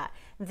like that.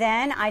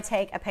 Then I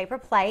take a paper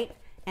plate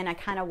and I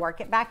kind of work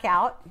it back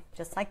out,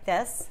 just like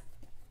this,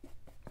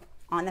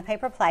 on the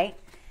paper plate.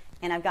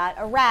 And I've got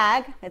a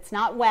rag, it's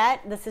not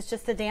wet, this is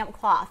just a damp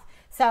cloth.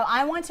 So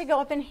I want to go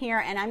up in here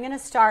and I'm gonna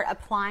start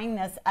applying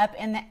this up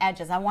in the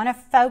edges. I wanna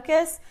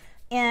focus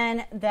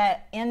in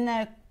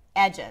the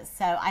edges.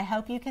 So I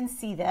hope you can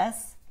see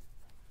this.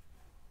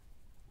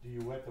 Do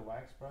you wet the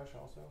wax brush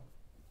also?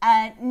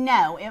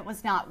 No, it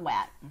was not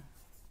wet.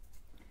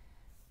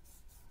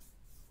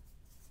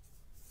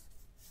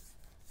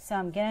 So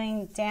I'm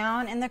getting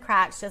down in the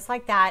cracks just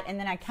like that, and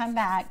then I come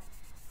back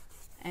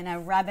and I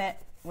rub it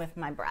with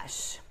my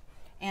brush.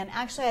 And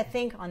actually I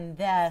think on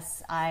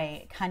this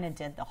I kind of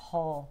did the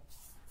whole,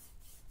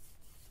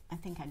 I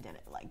think I did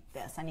it like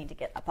this. I need to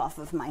get up off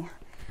of my,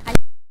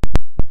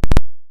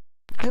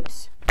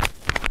 oops,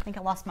 I think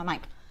I lost my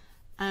mic.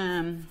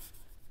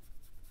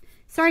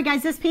 Sorry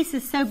guys, this piece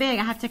is so big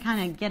I have to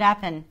kind of get up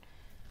and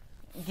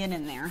get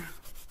in there. Is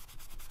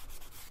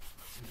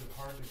it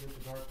hard to get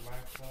the dark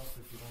wax off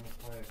if you don't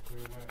apply a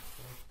clear wax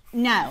first?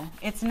 No,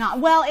 it's not.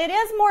 Well, it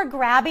is more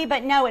grabby,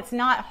 but no, it's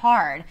not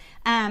hard.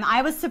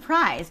 I was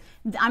surprised.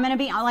 I'm going to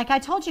be, like I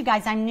told you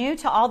guys, I'm new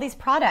to all these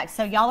products,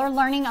 so y'all are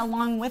learning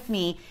along with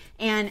me.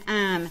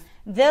 And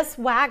this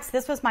wax,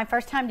 this was my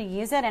first time to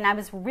use it, and I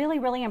was really,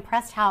 really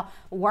impressed how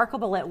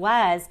workable it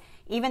was,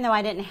 even though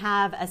I didn't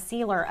have a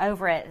sealer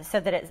over it, so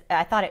that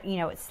I thought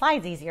it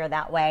slides easier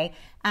that way.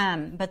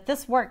 But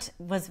this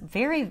was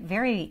very,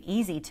 very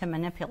easy to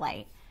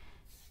manipulate.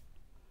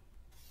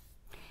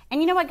 And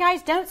you know what,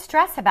 guys? Don't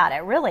stress about it,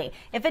 really.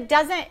 If it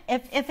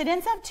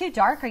ends up too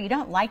dark or you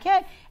don't like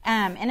it,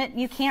 and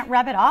you can't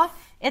rub it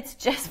off, it's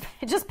just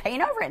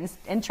paint over it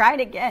and try it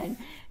again.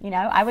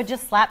 I would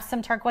just slap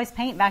some turquoise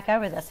paint back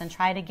over this and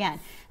try it again.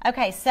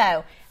 Okay,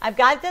 so I've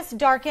got this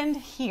darkened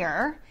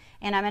here,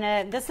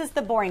 and this is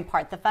the boring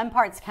part. The fun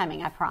part's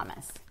coming, I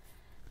promise.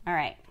 All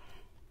right.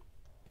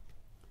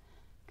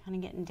 Kind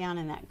of getting down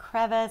in that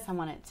crevice. I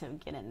want it to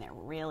get in there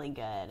really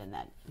good, and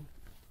that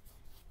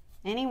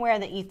anywhere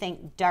that you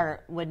think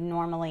dirt would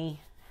normally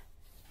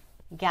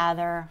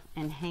gather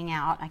and hang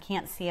out. I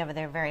can't see over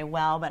there very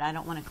well, but I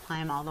don't want to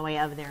climb all the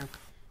way over there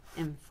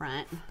in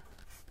front.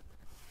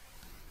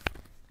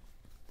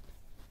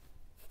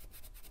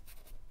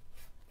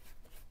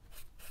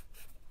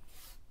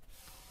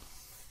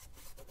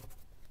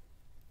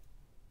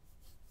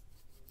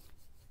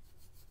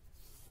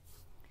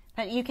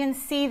 But you can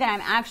see that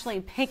I'm actually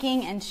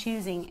picking and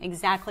choosing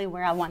exactly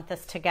where I want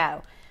this to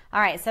go.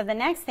 All right, so the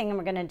next thing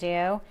we're going to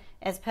do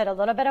is put a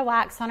little bit of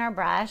wax on our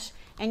brush,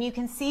 and you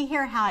can see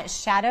here how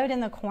it's shadowed in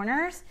the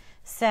corners.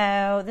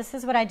 So this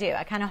is what I do.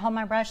 I kind of hold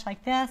my brush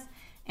like this,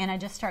 and I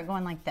just start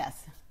going like this.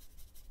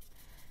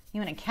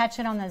 You want to catch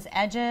it on those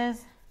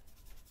edges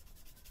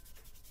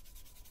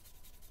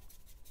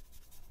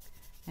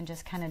and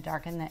just kind of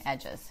darken the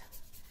edges.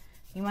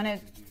 You want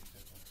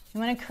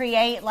to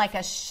create like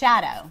a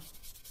shadow.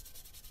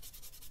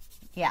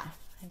 Yeah,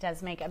 it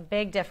does make a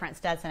big difference,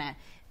 doesn't it?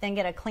 Then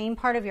get a clean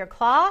part of your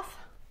cloth,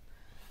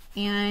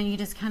 and you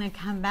just kind of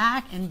come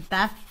back and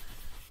buff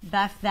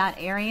that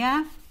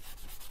area.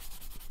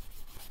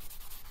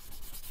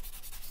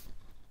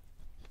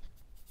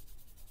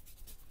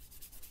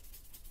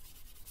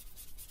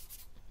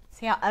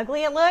 See how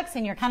ugly it looks,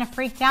 and you're kind of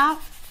freaked out?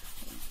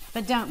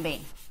 But don't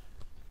be.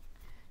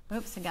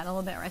 Oops, I got a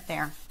little bit right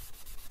there.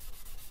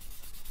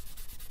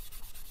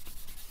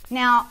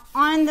 Now,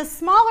 on the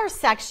smaller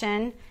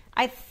section,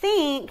 I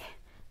think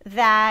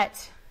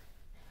that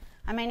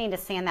I may need to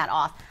sand that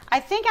off. I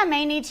think I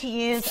may need to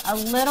use a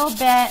little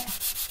bit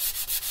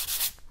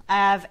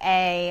of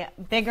a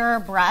bigger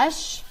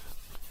brush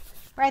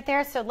right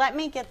there. So let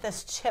me get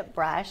this chip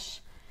brush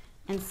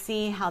and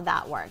see how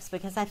that works,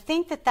 because I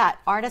think that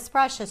artist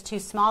brush is too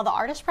small. The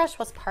artist brush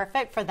was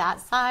perfect for that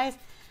size,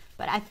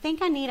 but I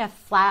think I need a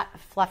flat,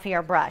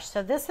 fluffier brush.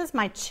 So this is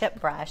my chip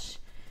brush.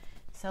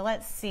 So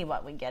let's see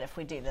what we get if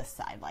we do this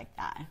side like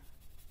that.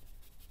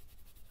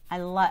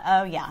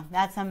 Oh yeah,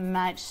 that's a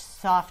much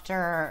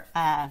softer,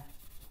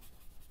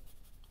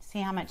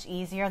 see how much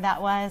easier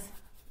that was?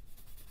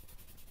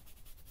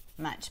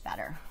 Much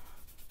better.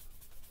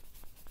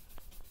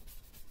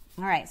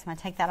 All right, so I'm gonna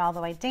take that all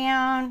the way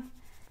down,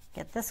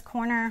 get this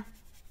corner.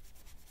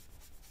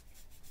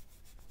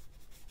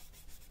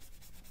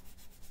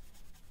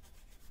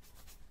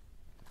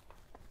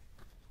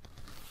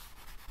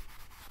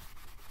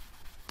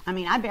 I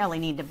mean, I barely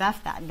need to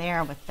buff that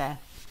there with the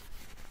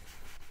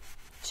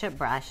chip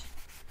brush.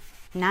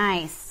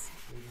 Nice.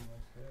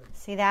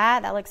 See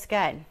that? That looks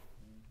good.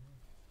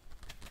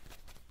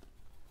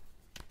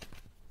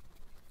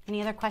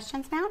 Any other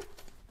questions, Matt?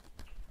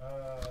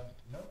 No,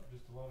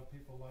 just a lot of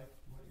people like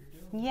what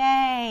you're doing.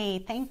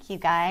 Yay. Thank you,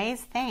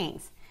 guys.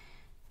 Thanks.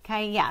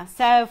 Okay, yeah.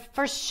 So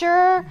for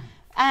sure,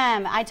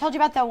 I told you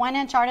about the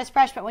 1-inch artist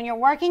brush, but when you're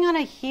working on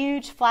a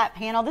huge flat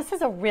panel, this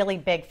is a really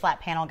big flat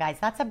panel, guys.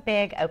 That's a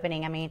big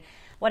opening. I mean,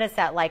 what is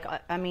that like?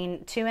 I mean,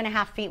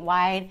 2.5 feet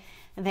wide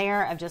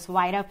there of just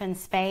wide open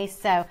space.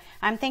 So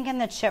I'm thinking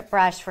the chip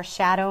brush for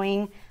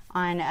shadowing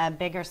on a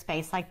bigger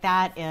space like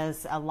that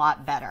is a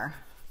lot better.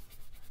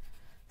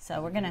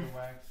 So we're gonna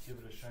give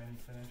it a shiny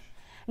finish.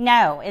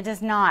 No, it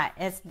does not.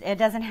 It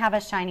doesn't have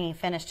a shiny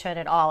finish to it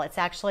at all. It's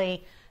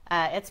actually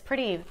it's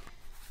pretty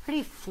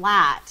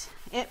flat.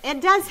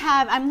 It does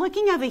have. I'm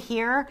looking over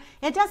here.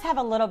 It does have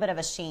a little bit of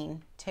a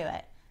sheen to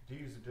it. Do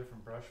you use a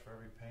different brush for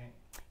every paint?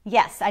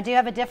 Yes, I do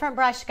have a different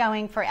brush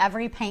going for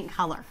every paint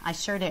color. I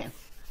sure do.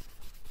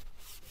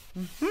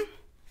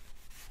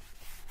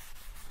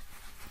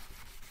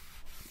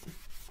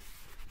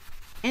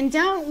 And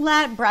don't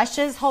let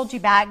brushes hold you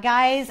back,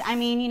 guys. I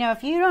mean, you know,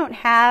 if you don't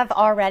have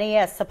already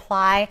a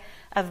supply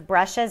of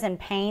brushes and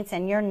paints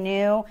and you're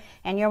new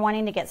and you're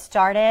wanting to get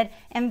started,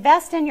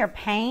 invest in your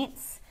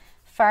paints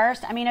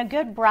first. I mean, a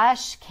good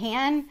brush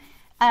can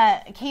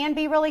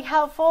be really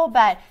helpful,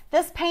 but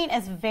this paint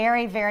is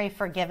very, very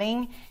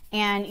forgiving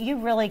and you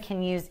really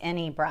can use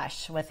any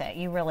brush with it.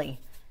 You really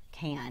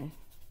can.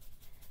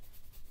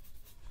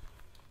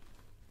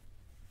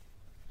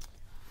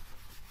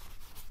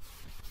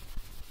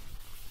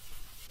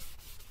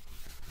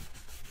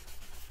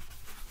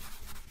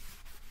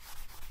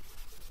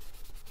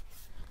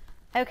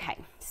 Okay,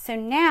 so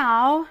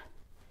now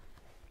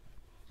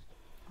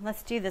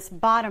let's do this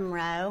bottom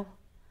row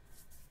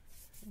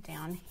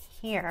down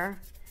here.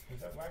 Does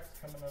that wax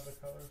come in other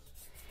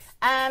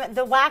colors?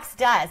 The wax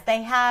does.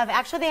 They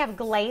have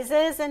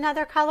glazes in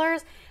other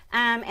colors,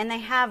 and they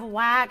have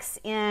wax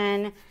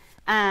in,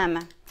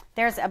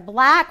 there's a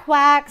black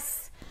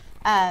wax,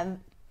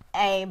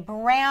 a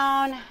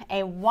brown,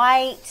 a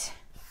white,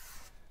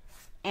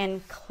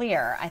 and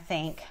clear, I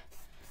think.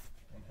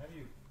 And how do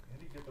you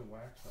get the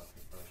wax off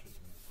your brushes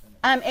in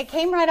the finish? It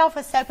came right off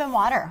with soap and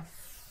water.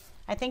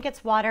 I think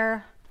it's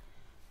water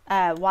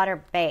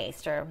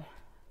based, or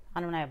I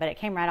don't know, but it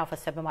came right off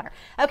with soap and water.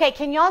 Okay,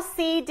 can y'all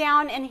see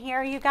down in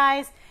here, you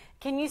guys?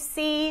 Can y'all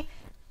see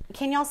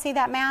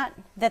that, Matt?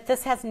 That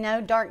this has no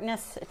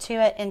darkness to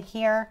it in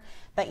here,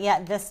 but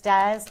yet this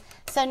does.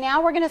 So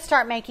now we're gonna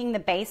start making the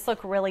base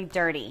look really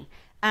dirty.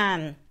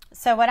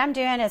 So what I'm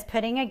doing is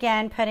putting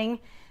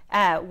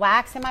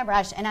wax in my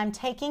brush, and I'm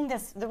taking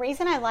this, the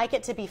reason I like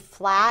it to be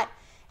flat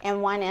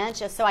and 1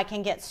 inch is so I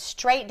can get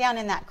straight down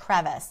in that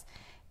crevice.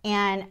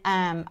 And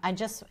I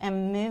just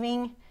am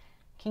moving.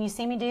 Can you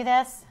see me do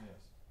this?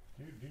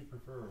 Yes. Do you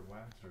prefer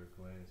wax or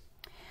glaze?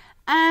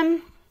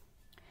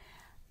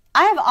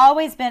 I have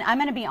always been, I'm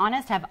going to be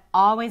honest, I've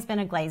always been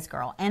a glaze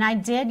girl. And I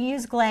did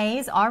use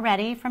glaze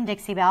already from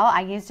Dixie Belle.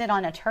 I used it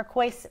on a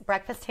turquoise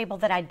breakfast table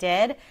that I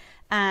did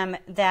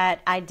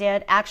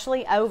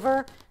actually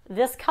over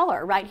this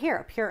color right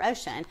here, Pure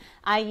Ocean.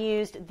 I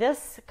used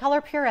this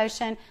color Pure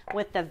Ocean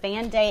with the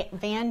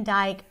Van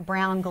Dyke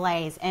brown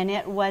glaze, and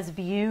it was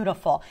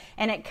beautiful.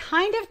 And it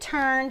kind of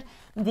turned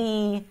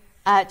the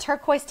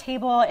turquoise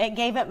table, it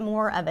gave it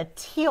more of a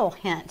teal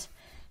hint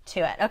to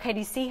it. Okay, do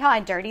you see how I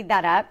dirtied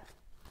that up?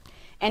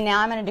 And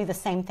now I'm going to do the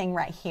same thing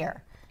right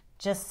here,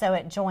 just so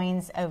it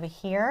joins over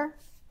here.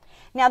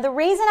 Now, the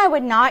reason I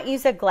would not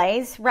use a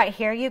glaze right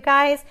here, you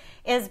guys,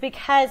 is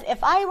because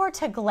if I were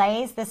to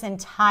glaze this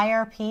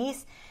entire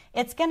piece,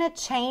 it's going to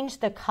change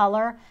the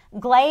color.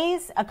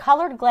 A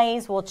colored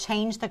glaze will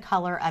change the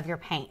color of your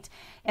paint.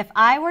 If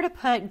I were to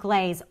put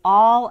glaze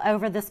all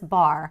over this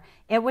bar,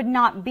 it would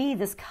not be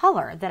this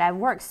color that I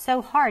worked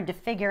so hard to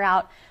figure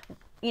out,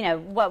 you know,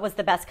 what was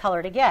the best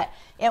color to get.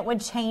 It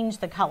would change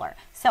the color.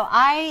 So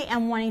I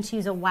am wanting to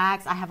use a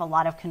wax. I have a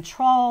lot of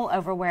control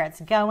over where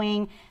it's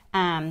going.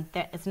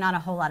 It's not a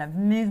whole lot of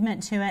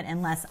movement to it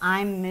unless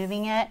I'm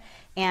moving it,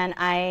 and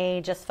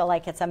I just feel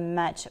like it's a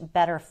much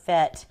better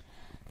fit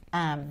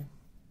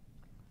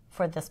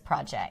for this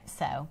project.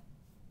 So,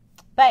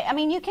 but I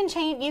mean, you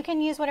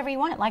can use whatever you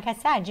want. Like I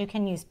said, you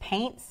can use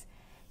paints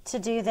to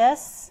do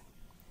this.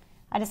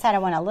 I decided I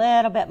want a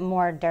little bit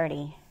more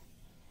dirty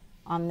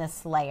on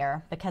this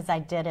layer because I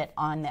did it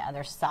on the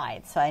other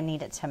side, so I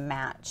need it to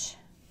match.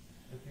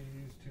 If you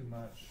use too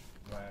much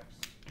wax,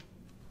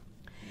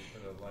 you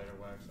put a lighter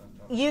wax on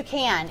top? You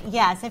can,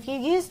 yes. If you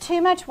use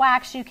too much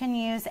wax, you can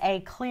use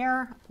a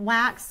clear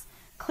wax.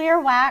 Clear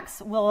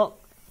wax will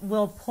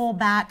pull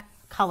back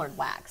colored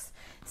wax.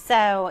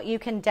 So you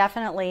can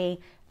definitely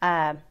do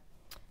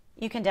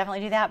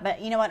that.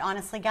 But you know what,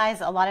 honestly,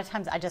 guys, a lot of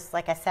times I just,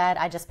 like I said,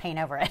 I just paint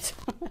over it.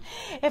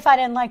 If I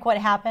didn't like what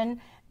happened,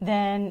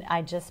 then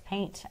I just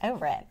paint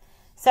over it.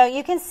 So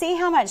you can see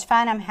how much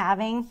fun I'm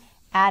having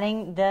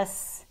adding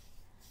this,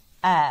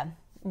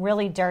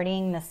 really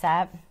dirtying this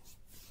up.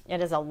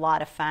 It is a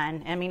lot of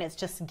fun. I mean, it's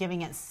just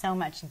giving it so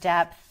much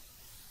depth.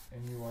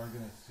 And you are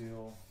going to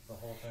seal the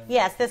whole thing?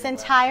 Yes, this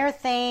entire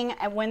thing,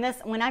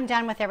 when I'm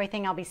done with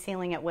everything, I'll be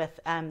sealing it with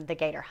the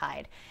gator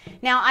hide.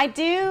 Now,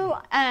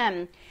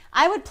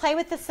 I would play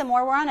with this some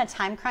more. We're on a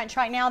time crunch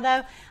right now,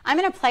 though. I'm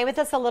going to play with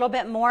this a little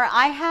bit more.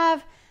 I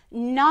have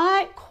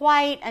not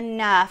quite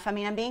enough. I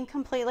mean, I'm being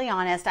completely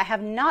honest. I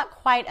have not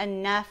quite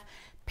enough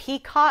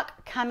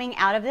peacock coming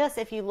out of this.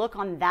 If you look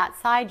on that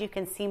side, you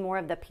can see more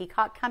of the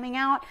peacock coming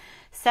out.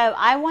 So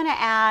I want to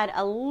add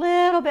a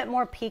little bit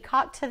more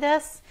peacock to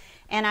this.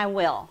 And I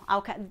will.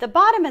 Okay, the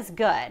bottom is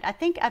good. I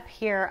think up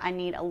here I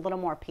need a little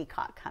more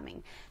peacock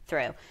coming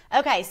through.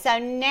 Okay, so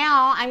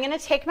now I'm going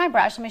to take my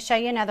brush. Let me show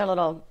you another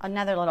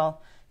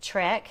little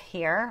trick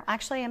here.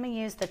 Actually, I'm going to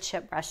use the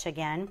chip brush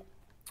again.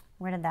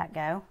 Where did that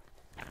go?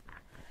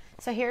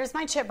 So here's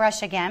my chip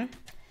brush again.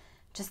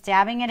 Just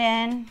dabbing it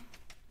in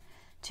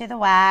to the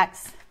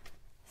wax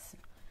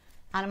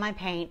out of my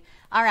paint.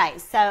 All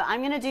right, so I'm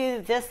going to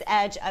do this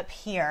edge up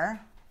here.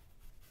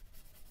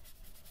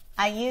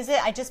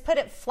 I just put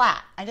it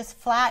flat. I just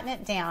flatten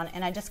it down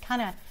and I just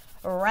kind of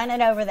run it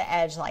over the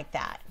edge like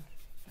that.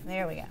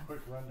 There we go.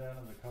 Quick rundown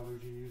of the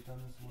colors you used on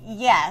this one?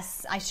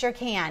 Yes, I sure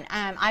can.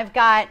 I've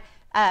got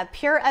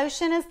Pure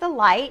Ocean is the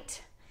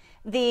light.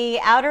 The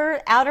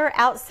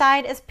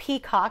outside is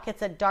Peacock.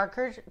 It's a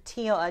darker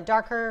teal, a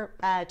darker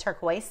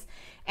turquoise.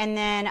 And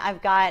then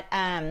I've got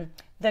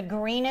the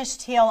greenish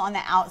teal on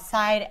the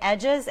outside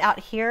edges. Out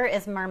here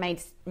is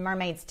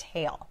Mermaid's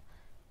Tail.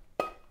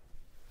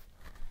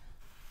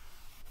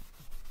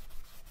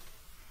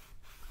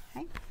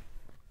 Okay.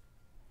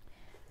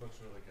 Looks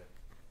really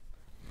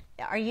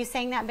good. Are you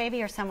saying that,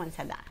 baby, or someone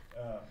said that?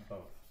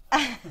 Both.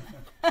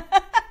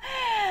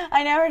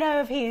 I never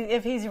know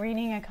if he's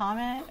reading a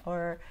comment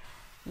or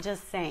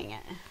just saying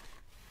it.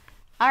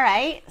 All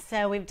right,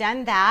 so we've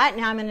done that.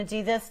 Now I'm going to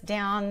do this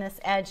down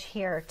this edge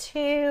here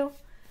too,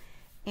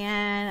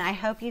 and I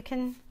hope you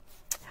can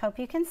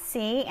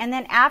see. And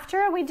then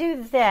after we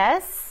do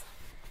this,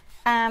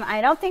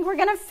 I don't think we're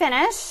going to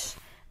finish.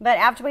 But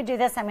after we do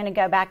this, I'm going to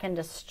go back and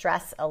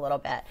distress a little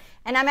bit.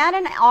 And I'm at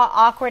an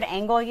awkward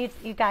angle, you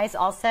guys,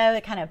 also.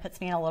 It kind of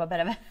puts me in a little bit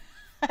of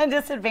a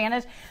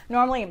disadvantage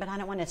normally, but I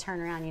don't want to turn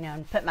around,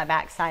 and put my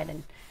backside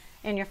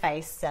in your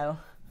face. So,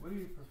 what do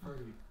you prefer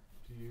to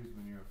use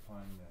when you're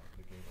applying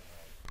the gator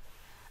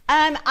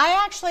hide?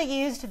 I actually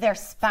used their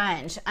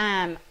sponge.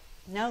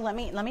 No, let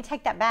me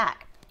take that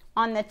back.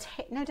 No,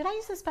 did I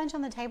use the sponge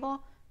on the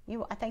table?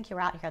 I think you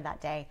were out here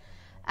that day.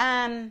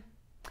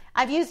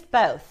 I've used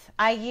both.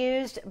 I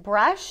used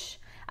brush.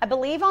 I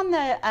believe on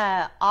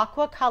the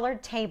aqua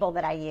colored table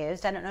that I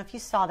used, I don't know if you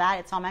saw that,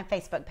 it's on my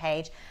Facebook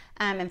page,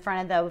 in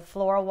front of the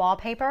floral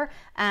wallpaper,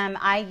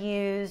 I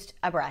used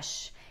a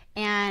brush.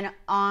 And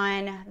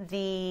on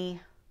the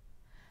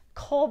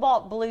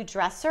cobalt blue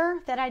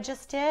dresser that I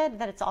just did,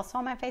 that it's also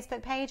on my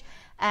Facebook page,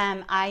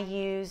 I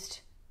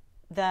used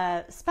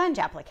the sponge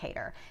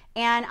applicator.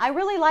 And I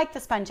really like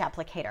the sponge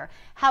applicator.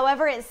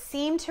 However, it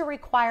seemed to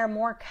require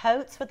more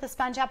coats with the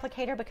sponge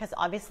applicator because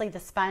obviously the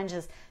sponge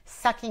is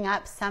sucking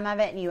up some of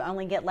it and you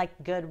only get like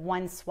good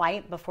one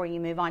swipe before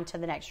you move on to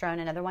the next row and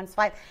another one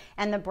swipe.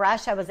 And the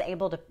brush, I was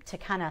able to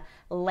kind of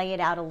lay it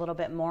out a little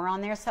bit more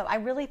on there. So I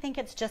really think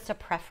it's just a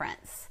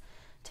preference,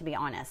 to be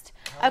honest.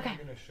 How are you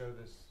going to show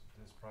this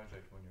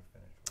project when you're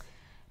finished with it?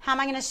 How am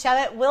I going to show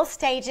it? We'll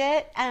stage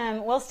it.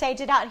 We'll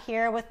stage it out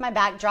here with my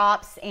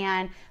backdrops,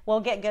 and we'll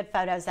get good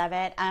photos of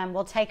it.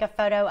 We'll take a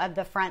photo of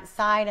the front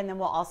side, and then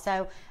we'll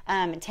also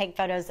take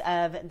photos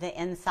of the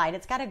inside.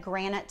 It's got a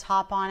granite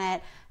top on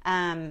it,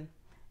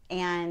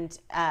 and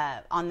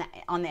on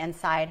the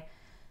inside.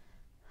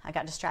 I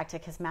got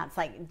distracted because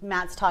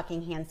Matt's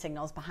talking hand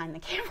signals behind the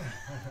camera.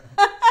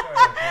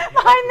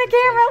 Behind the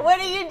camera. What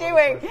are you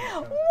doing?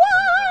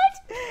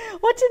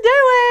 What you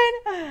doing?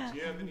 Do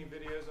you have any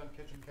videos on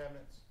kitchen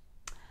cabinets?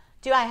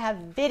 Do I have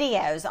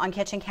videos on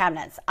kitchen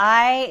cabinets?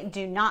 I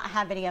do not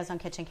have videos on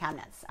kitchen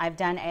cabinets. I've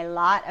done a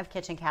lot of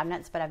kitchen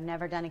cabinets, but I've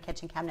never done a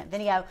kitchen cabinet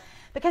video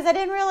because I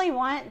didn't really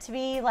want to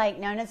be like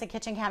known as a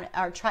kitchen cabinet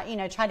or try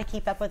to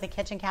keep up with the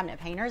kitchen cabinet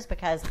painters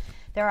because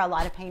there are a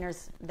lot of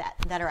painters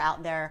that are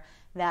out there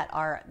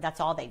that's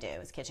all they do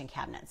is kitchen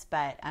cabinets.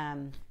 But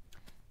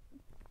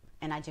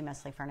and I do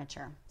mostly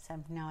furniture. So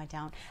no, I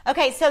don't.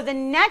 Okay, so the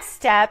next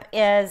step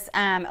is,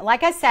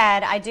 like I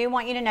said, I do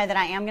want you to know that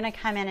I am going to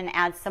come in and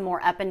add some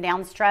more up and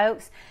down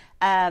strokes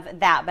of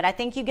that, but I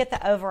think you get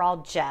the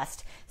overall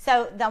gist.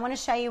 So I want to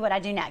show you what I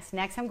do next.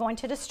 Next, I'm going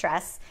to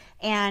distress,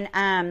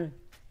 and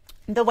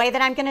the way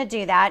that I'm going to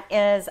do that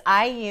is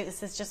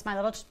this is just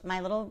my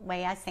little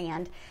way I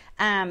sand.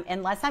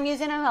 Unless I'm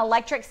using an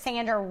electric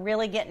sander,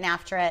 really getting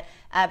after it.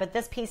 But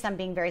this piece, I'm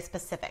being very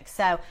specific.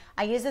 So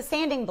I use a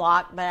sanding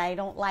block, but I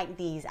don't like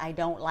these. I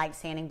don't like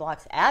sanding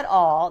blocks at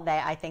all.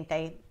 I think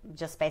they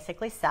just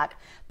basically suck.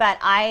 But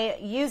I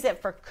use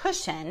it for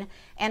cushion,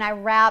 and I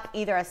wrap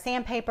either a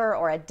sandpaper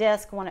or a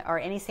disc, or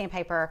any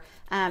sandpaper.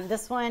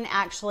 This one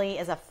actually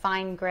is a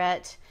fine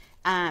grit.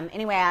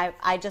 Anyway,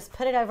 I just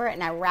put it over it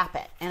and I wrap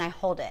it and I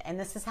hold it. And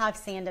this is how I've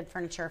sanded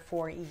furniture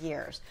for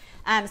years.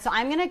 So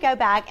I'm going to go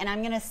back and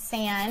I'm going to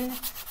sand.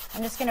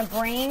 I'm just going to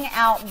bring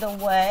out the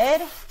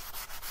wood.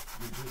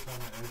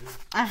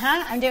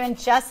 I'm doing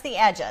just the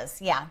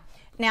edges. Yeah.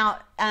 Now,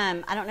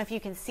 I don't know if you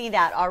can see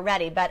that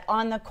already, but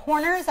on the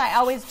corners, I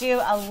always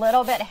do a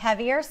little bit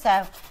heavier. So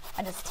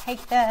I just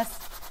take this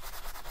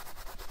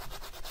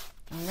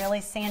and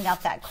really sand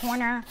out that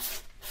corner.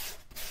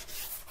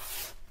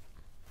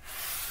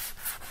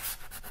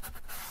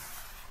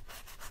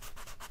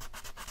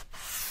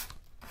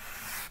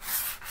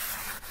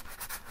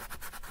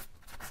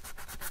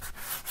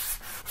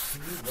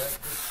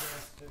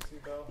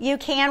 You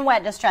can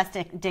wet distress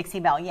Dixie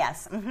Belle,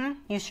 yes.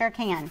 You sure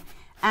can.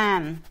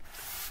 And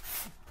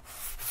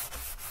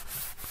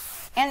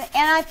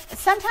I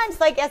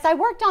sometimes, like, as I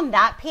worked on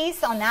that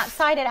piece, on that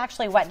side, it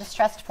actually wet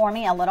distressed for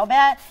me a little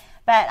bit.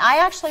 But I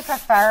actually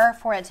prefer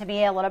for it to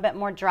be a little bit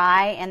more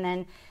dry and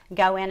then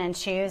go in and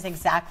choose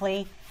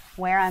exactly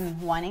where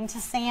I'm wanting to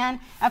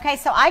sand. Okay,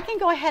 so I can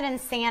go ahead and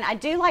sand. I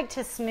do like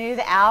to smooth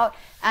out.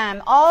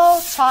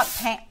 All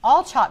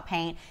chalk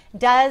paint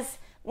does.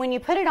 When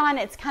you put it on,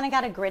 it's kind of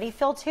got a gritty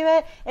feel to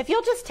it. If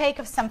you'll just take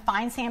some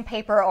fine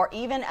sandpaper or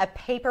even a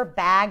paper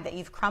bag that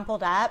you've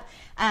crumpled up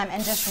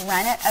and just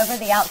run it over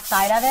the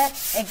outside of it,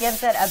 it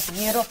gives it a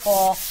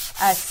beautiful,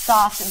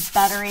 soft,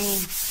 buttery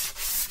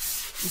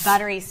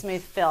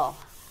smooth feel.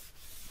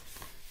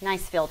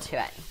 Nice feel to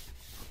it.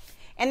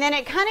 And then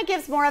it kind of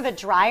gives more of a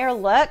drier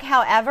look.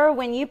 However,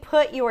 when you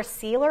put your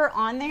sealer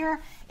on there,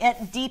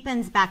 it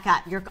deepens back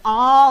up.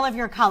 All of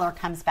your color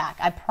comes back,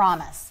 I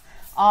promise.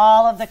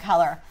 All of the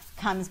color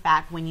comes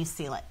back when you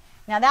seal it.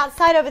 Now that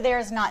side over there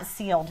is not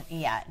sealed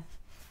yet.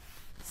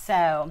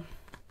 So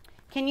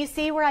can you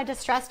see where I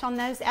distressed on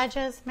those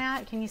edges,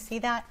 Matt? Can you see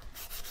that?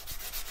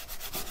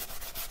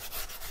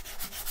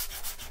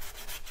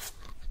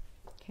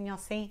 Can y'all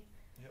see?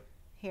 Yep.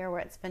 Here where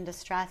it's been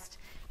distressed.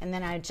 And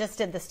then I just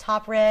did this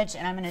top ridge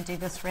and I'm going to do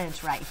this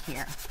ridge right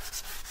here.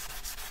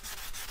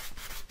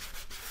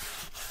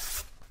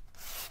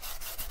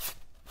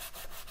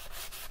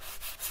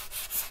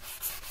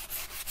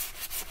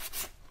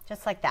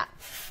 Just like that.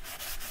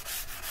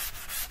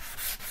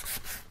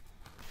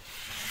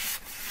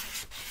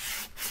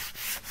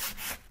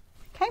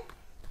 Okay.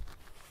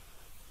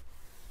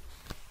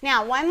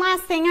 Now, one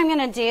last thing I'm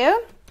going to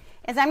do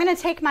is I'm going to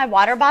take my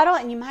water bottle,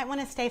 and you might want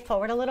to stay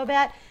forward a little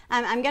bit.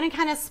 I'm going to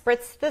kind of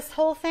spritz this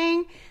whole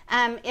thing.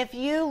 If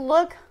you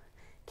look,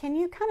 can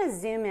you kind of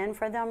zoom in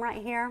for them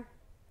right here?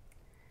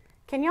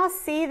 Can y'all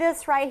see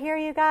this right here,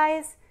 you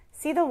guys?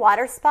 See the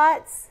water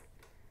spots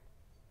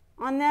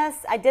on this?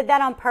 I did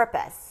that on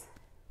purpose.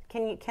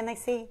 Can they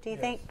see, do you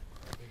think?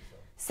 I think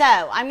so.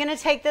 So I'm going to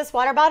take this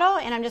water bottle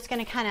and I'm just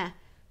going to kind of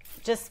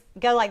just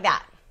go like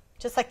that.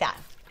 Just like that.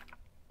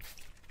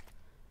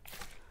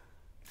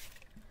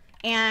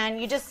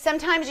 And you just,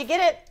 sometimes you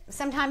get it,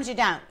 sometimes you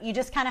don't. You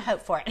just kind of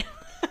hope for it.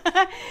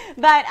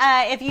 But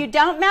if you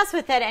don't mess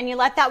with it and you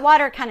let that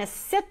water kind of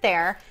sit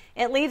there,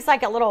 it leaves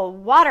like a little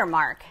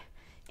watermark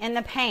in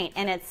the paint,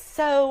 and it's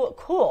so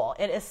cool.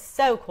 It is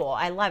so cool.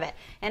 I love it.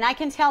 And I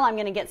can tell I'm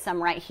going to get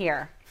some right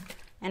here.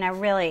 And I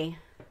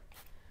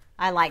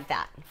like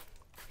that.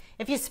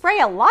 If you spray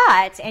a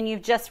lot and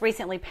you've just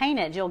recently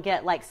painted, you'll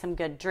get like some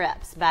good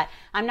drips. But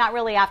I'm not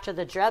really after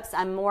the drips.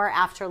 I'm more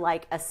after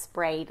like a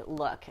sprayed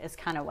look is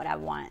kind of what I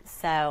want.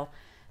 So,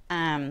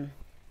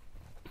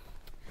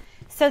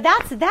 so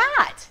that's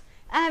that.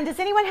 Does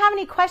anyone have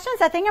any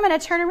questions? I think I'm going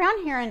to turn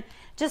around here and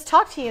just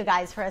talk to you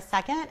guys for a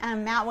second.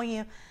 Matt, will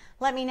you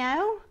let me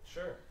know?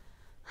 Sure.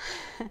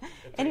 It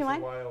Anyone?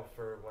 takes a while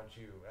for once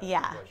you ask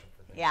a question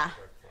for things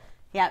to work well.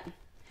 Yep.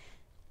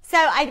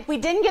 So we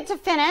didn't get to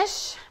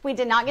finish. We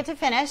did not get to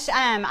finish.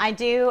 I'm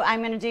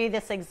going to do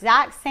this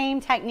exact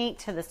same technique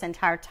to this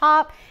entire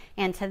top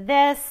and to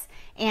this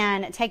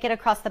and take it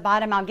across the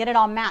bottom. I'll get it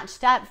all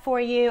matched up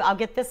for you. I'll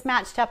get this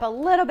matched up a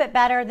little bit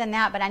better than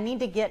that, but I need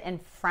to get in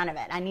front of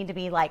it. I need to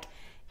be like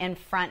in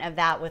front of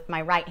that with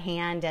my right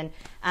hand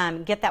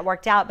and get that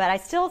worked out. But I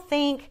still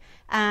think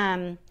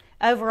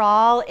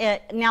overall,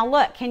 now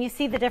look, can you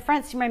see the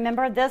difference? You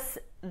remember this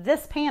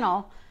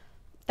panel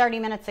 30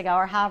 minutes ago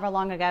or however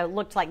long ago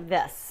looked like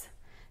this.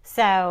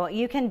 So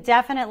you can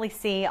definitely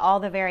see all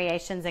the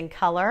variations in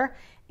color,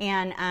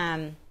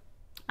 and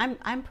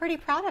I'm pretty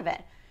proud of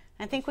it.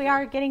 I think we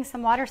are getting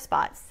some water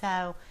spots.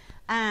 So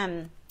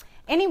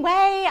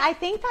anyway, I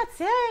think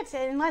that's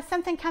it. Unless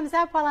something comes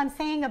up while I'm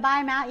saying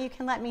goodbye, Matt, you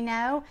can let me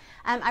know.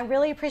 I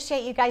really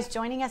appreciate you guys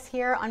joining us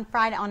here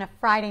on a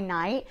Friday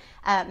night.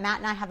 Matt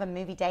and I have a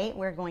movie date.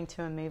 We're going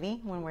to a movie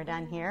when we're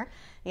done here.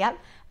 Yep.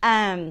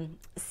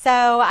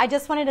 So I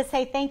just wanted to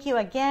say thank you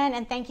again,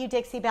 and thank you,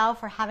 Dixie Belle,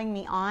 for having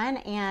me on.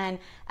 And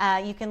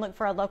you can look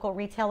for a local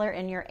retailer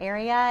in your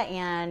area,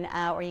 and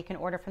or you can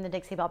order from the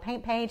Dixie Belle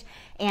paint page.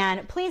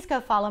 And please go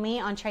follow me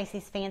on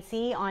Tracey's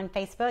Fancy on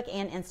Facebook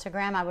and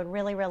Instagram. I would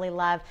really, really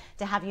love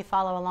to have you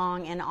follow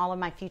along in all of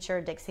my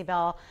future Dixie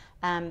Belle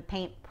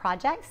paint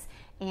projects.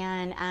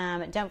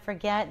 And don't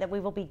forget that we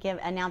will be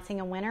announcing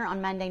a winner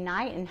on Monday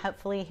night, and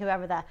hopefully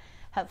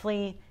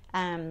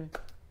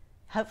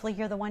hopefully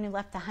you're the one who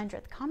left the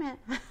 100th comment.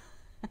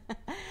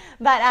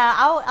 But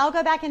I'll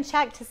go back and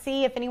check to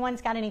see if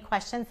anyone's got any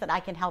questions that I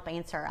can help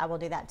answer. I will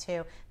do that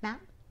too. Matt?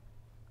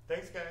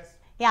 Thanks, guys.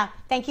 Yeah,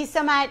 thank you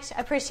so much.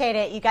 Appreciate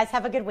it. You guys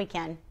have a good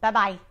weekend.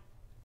 Bye-bye.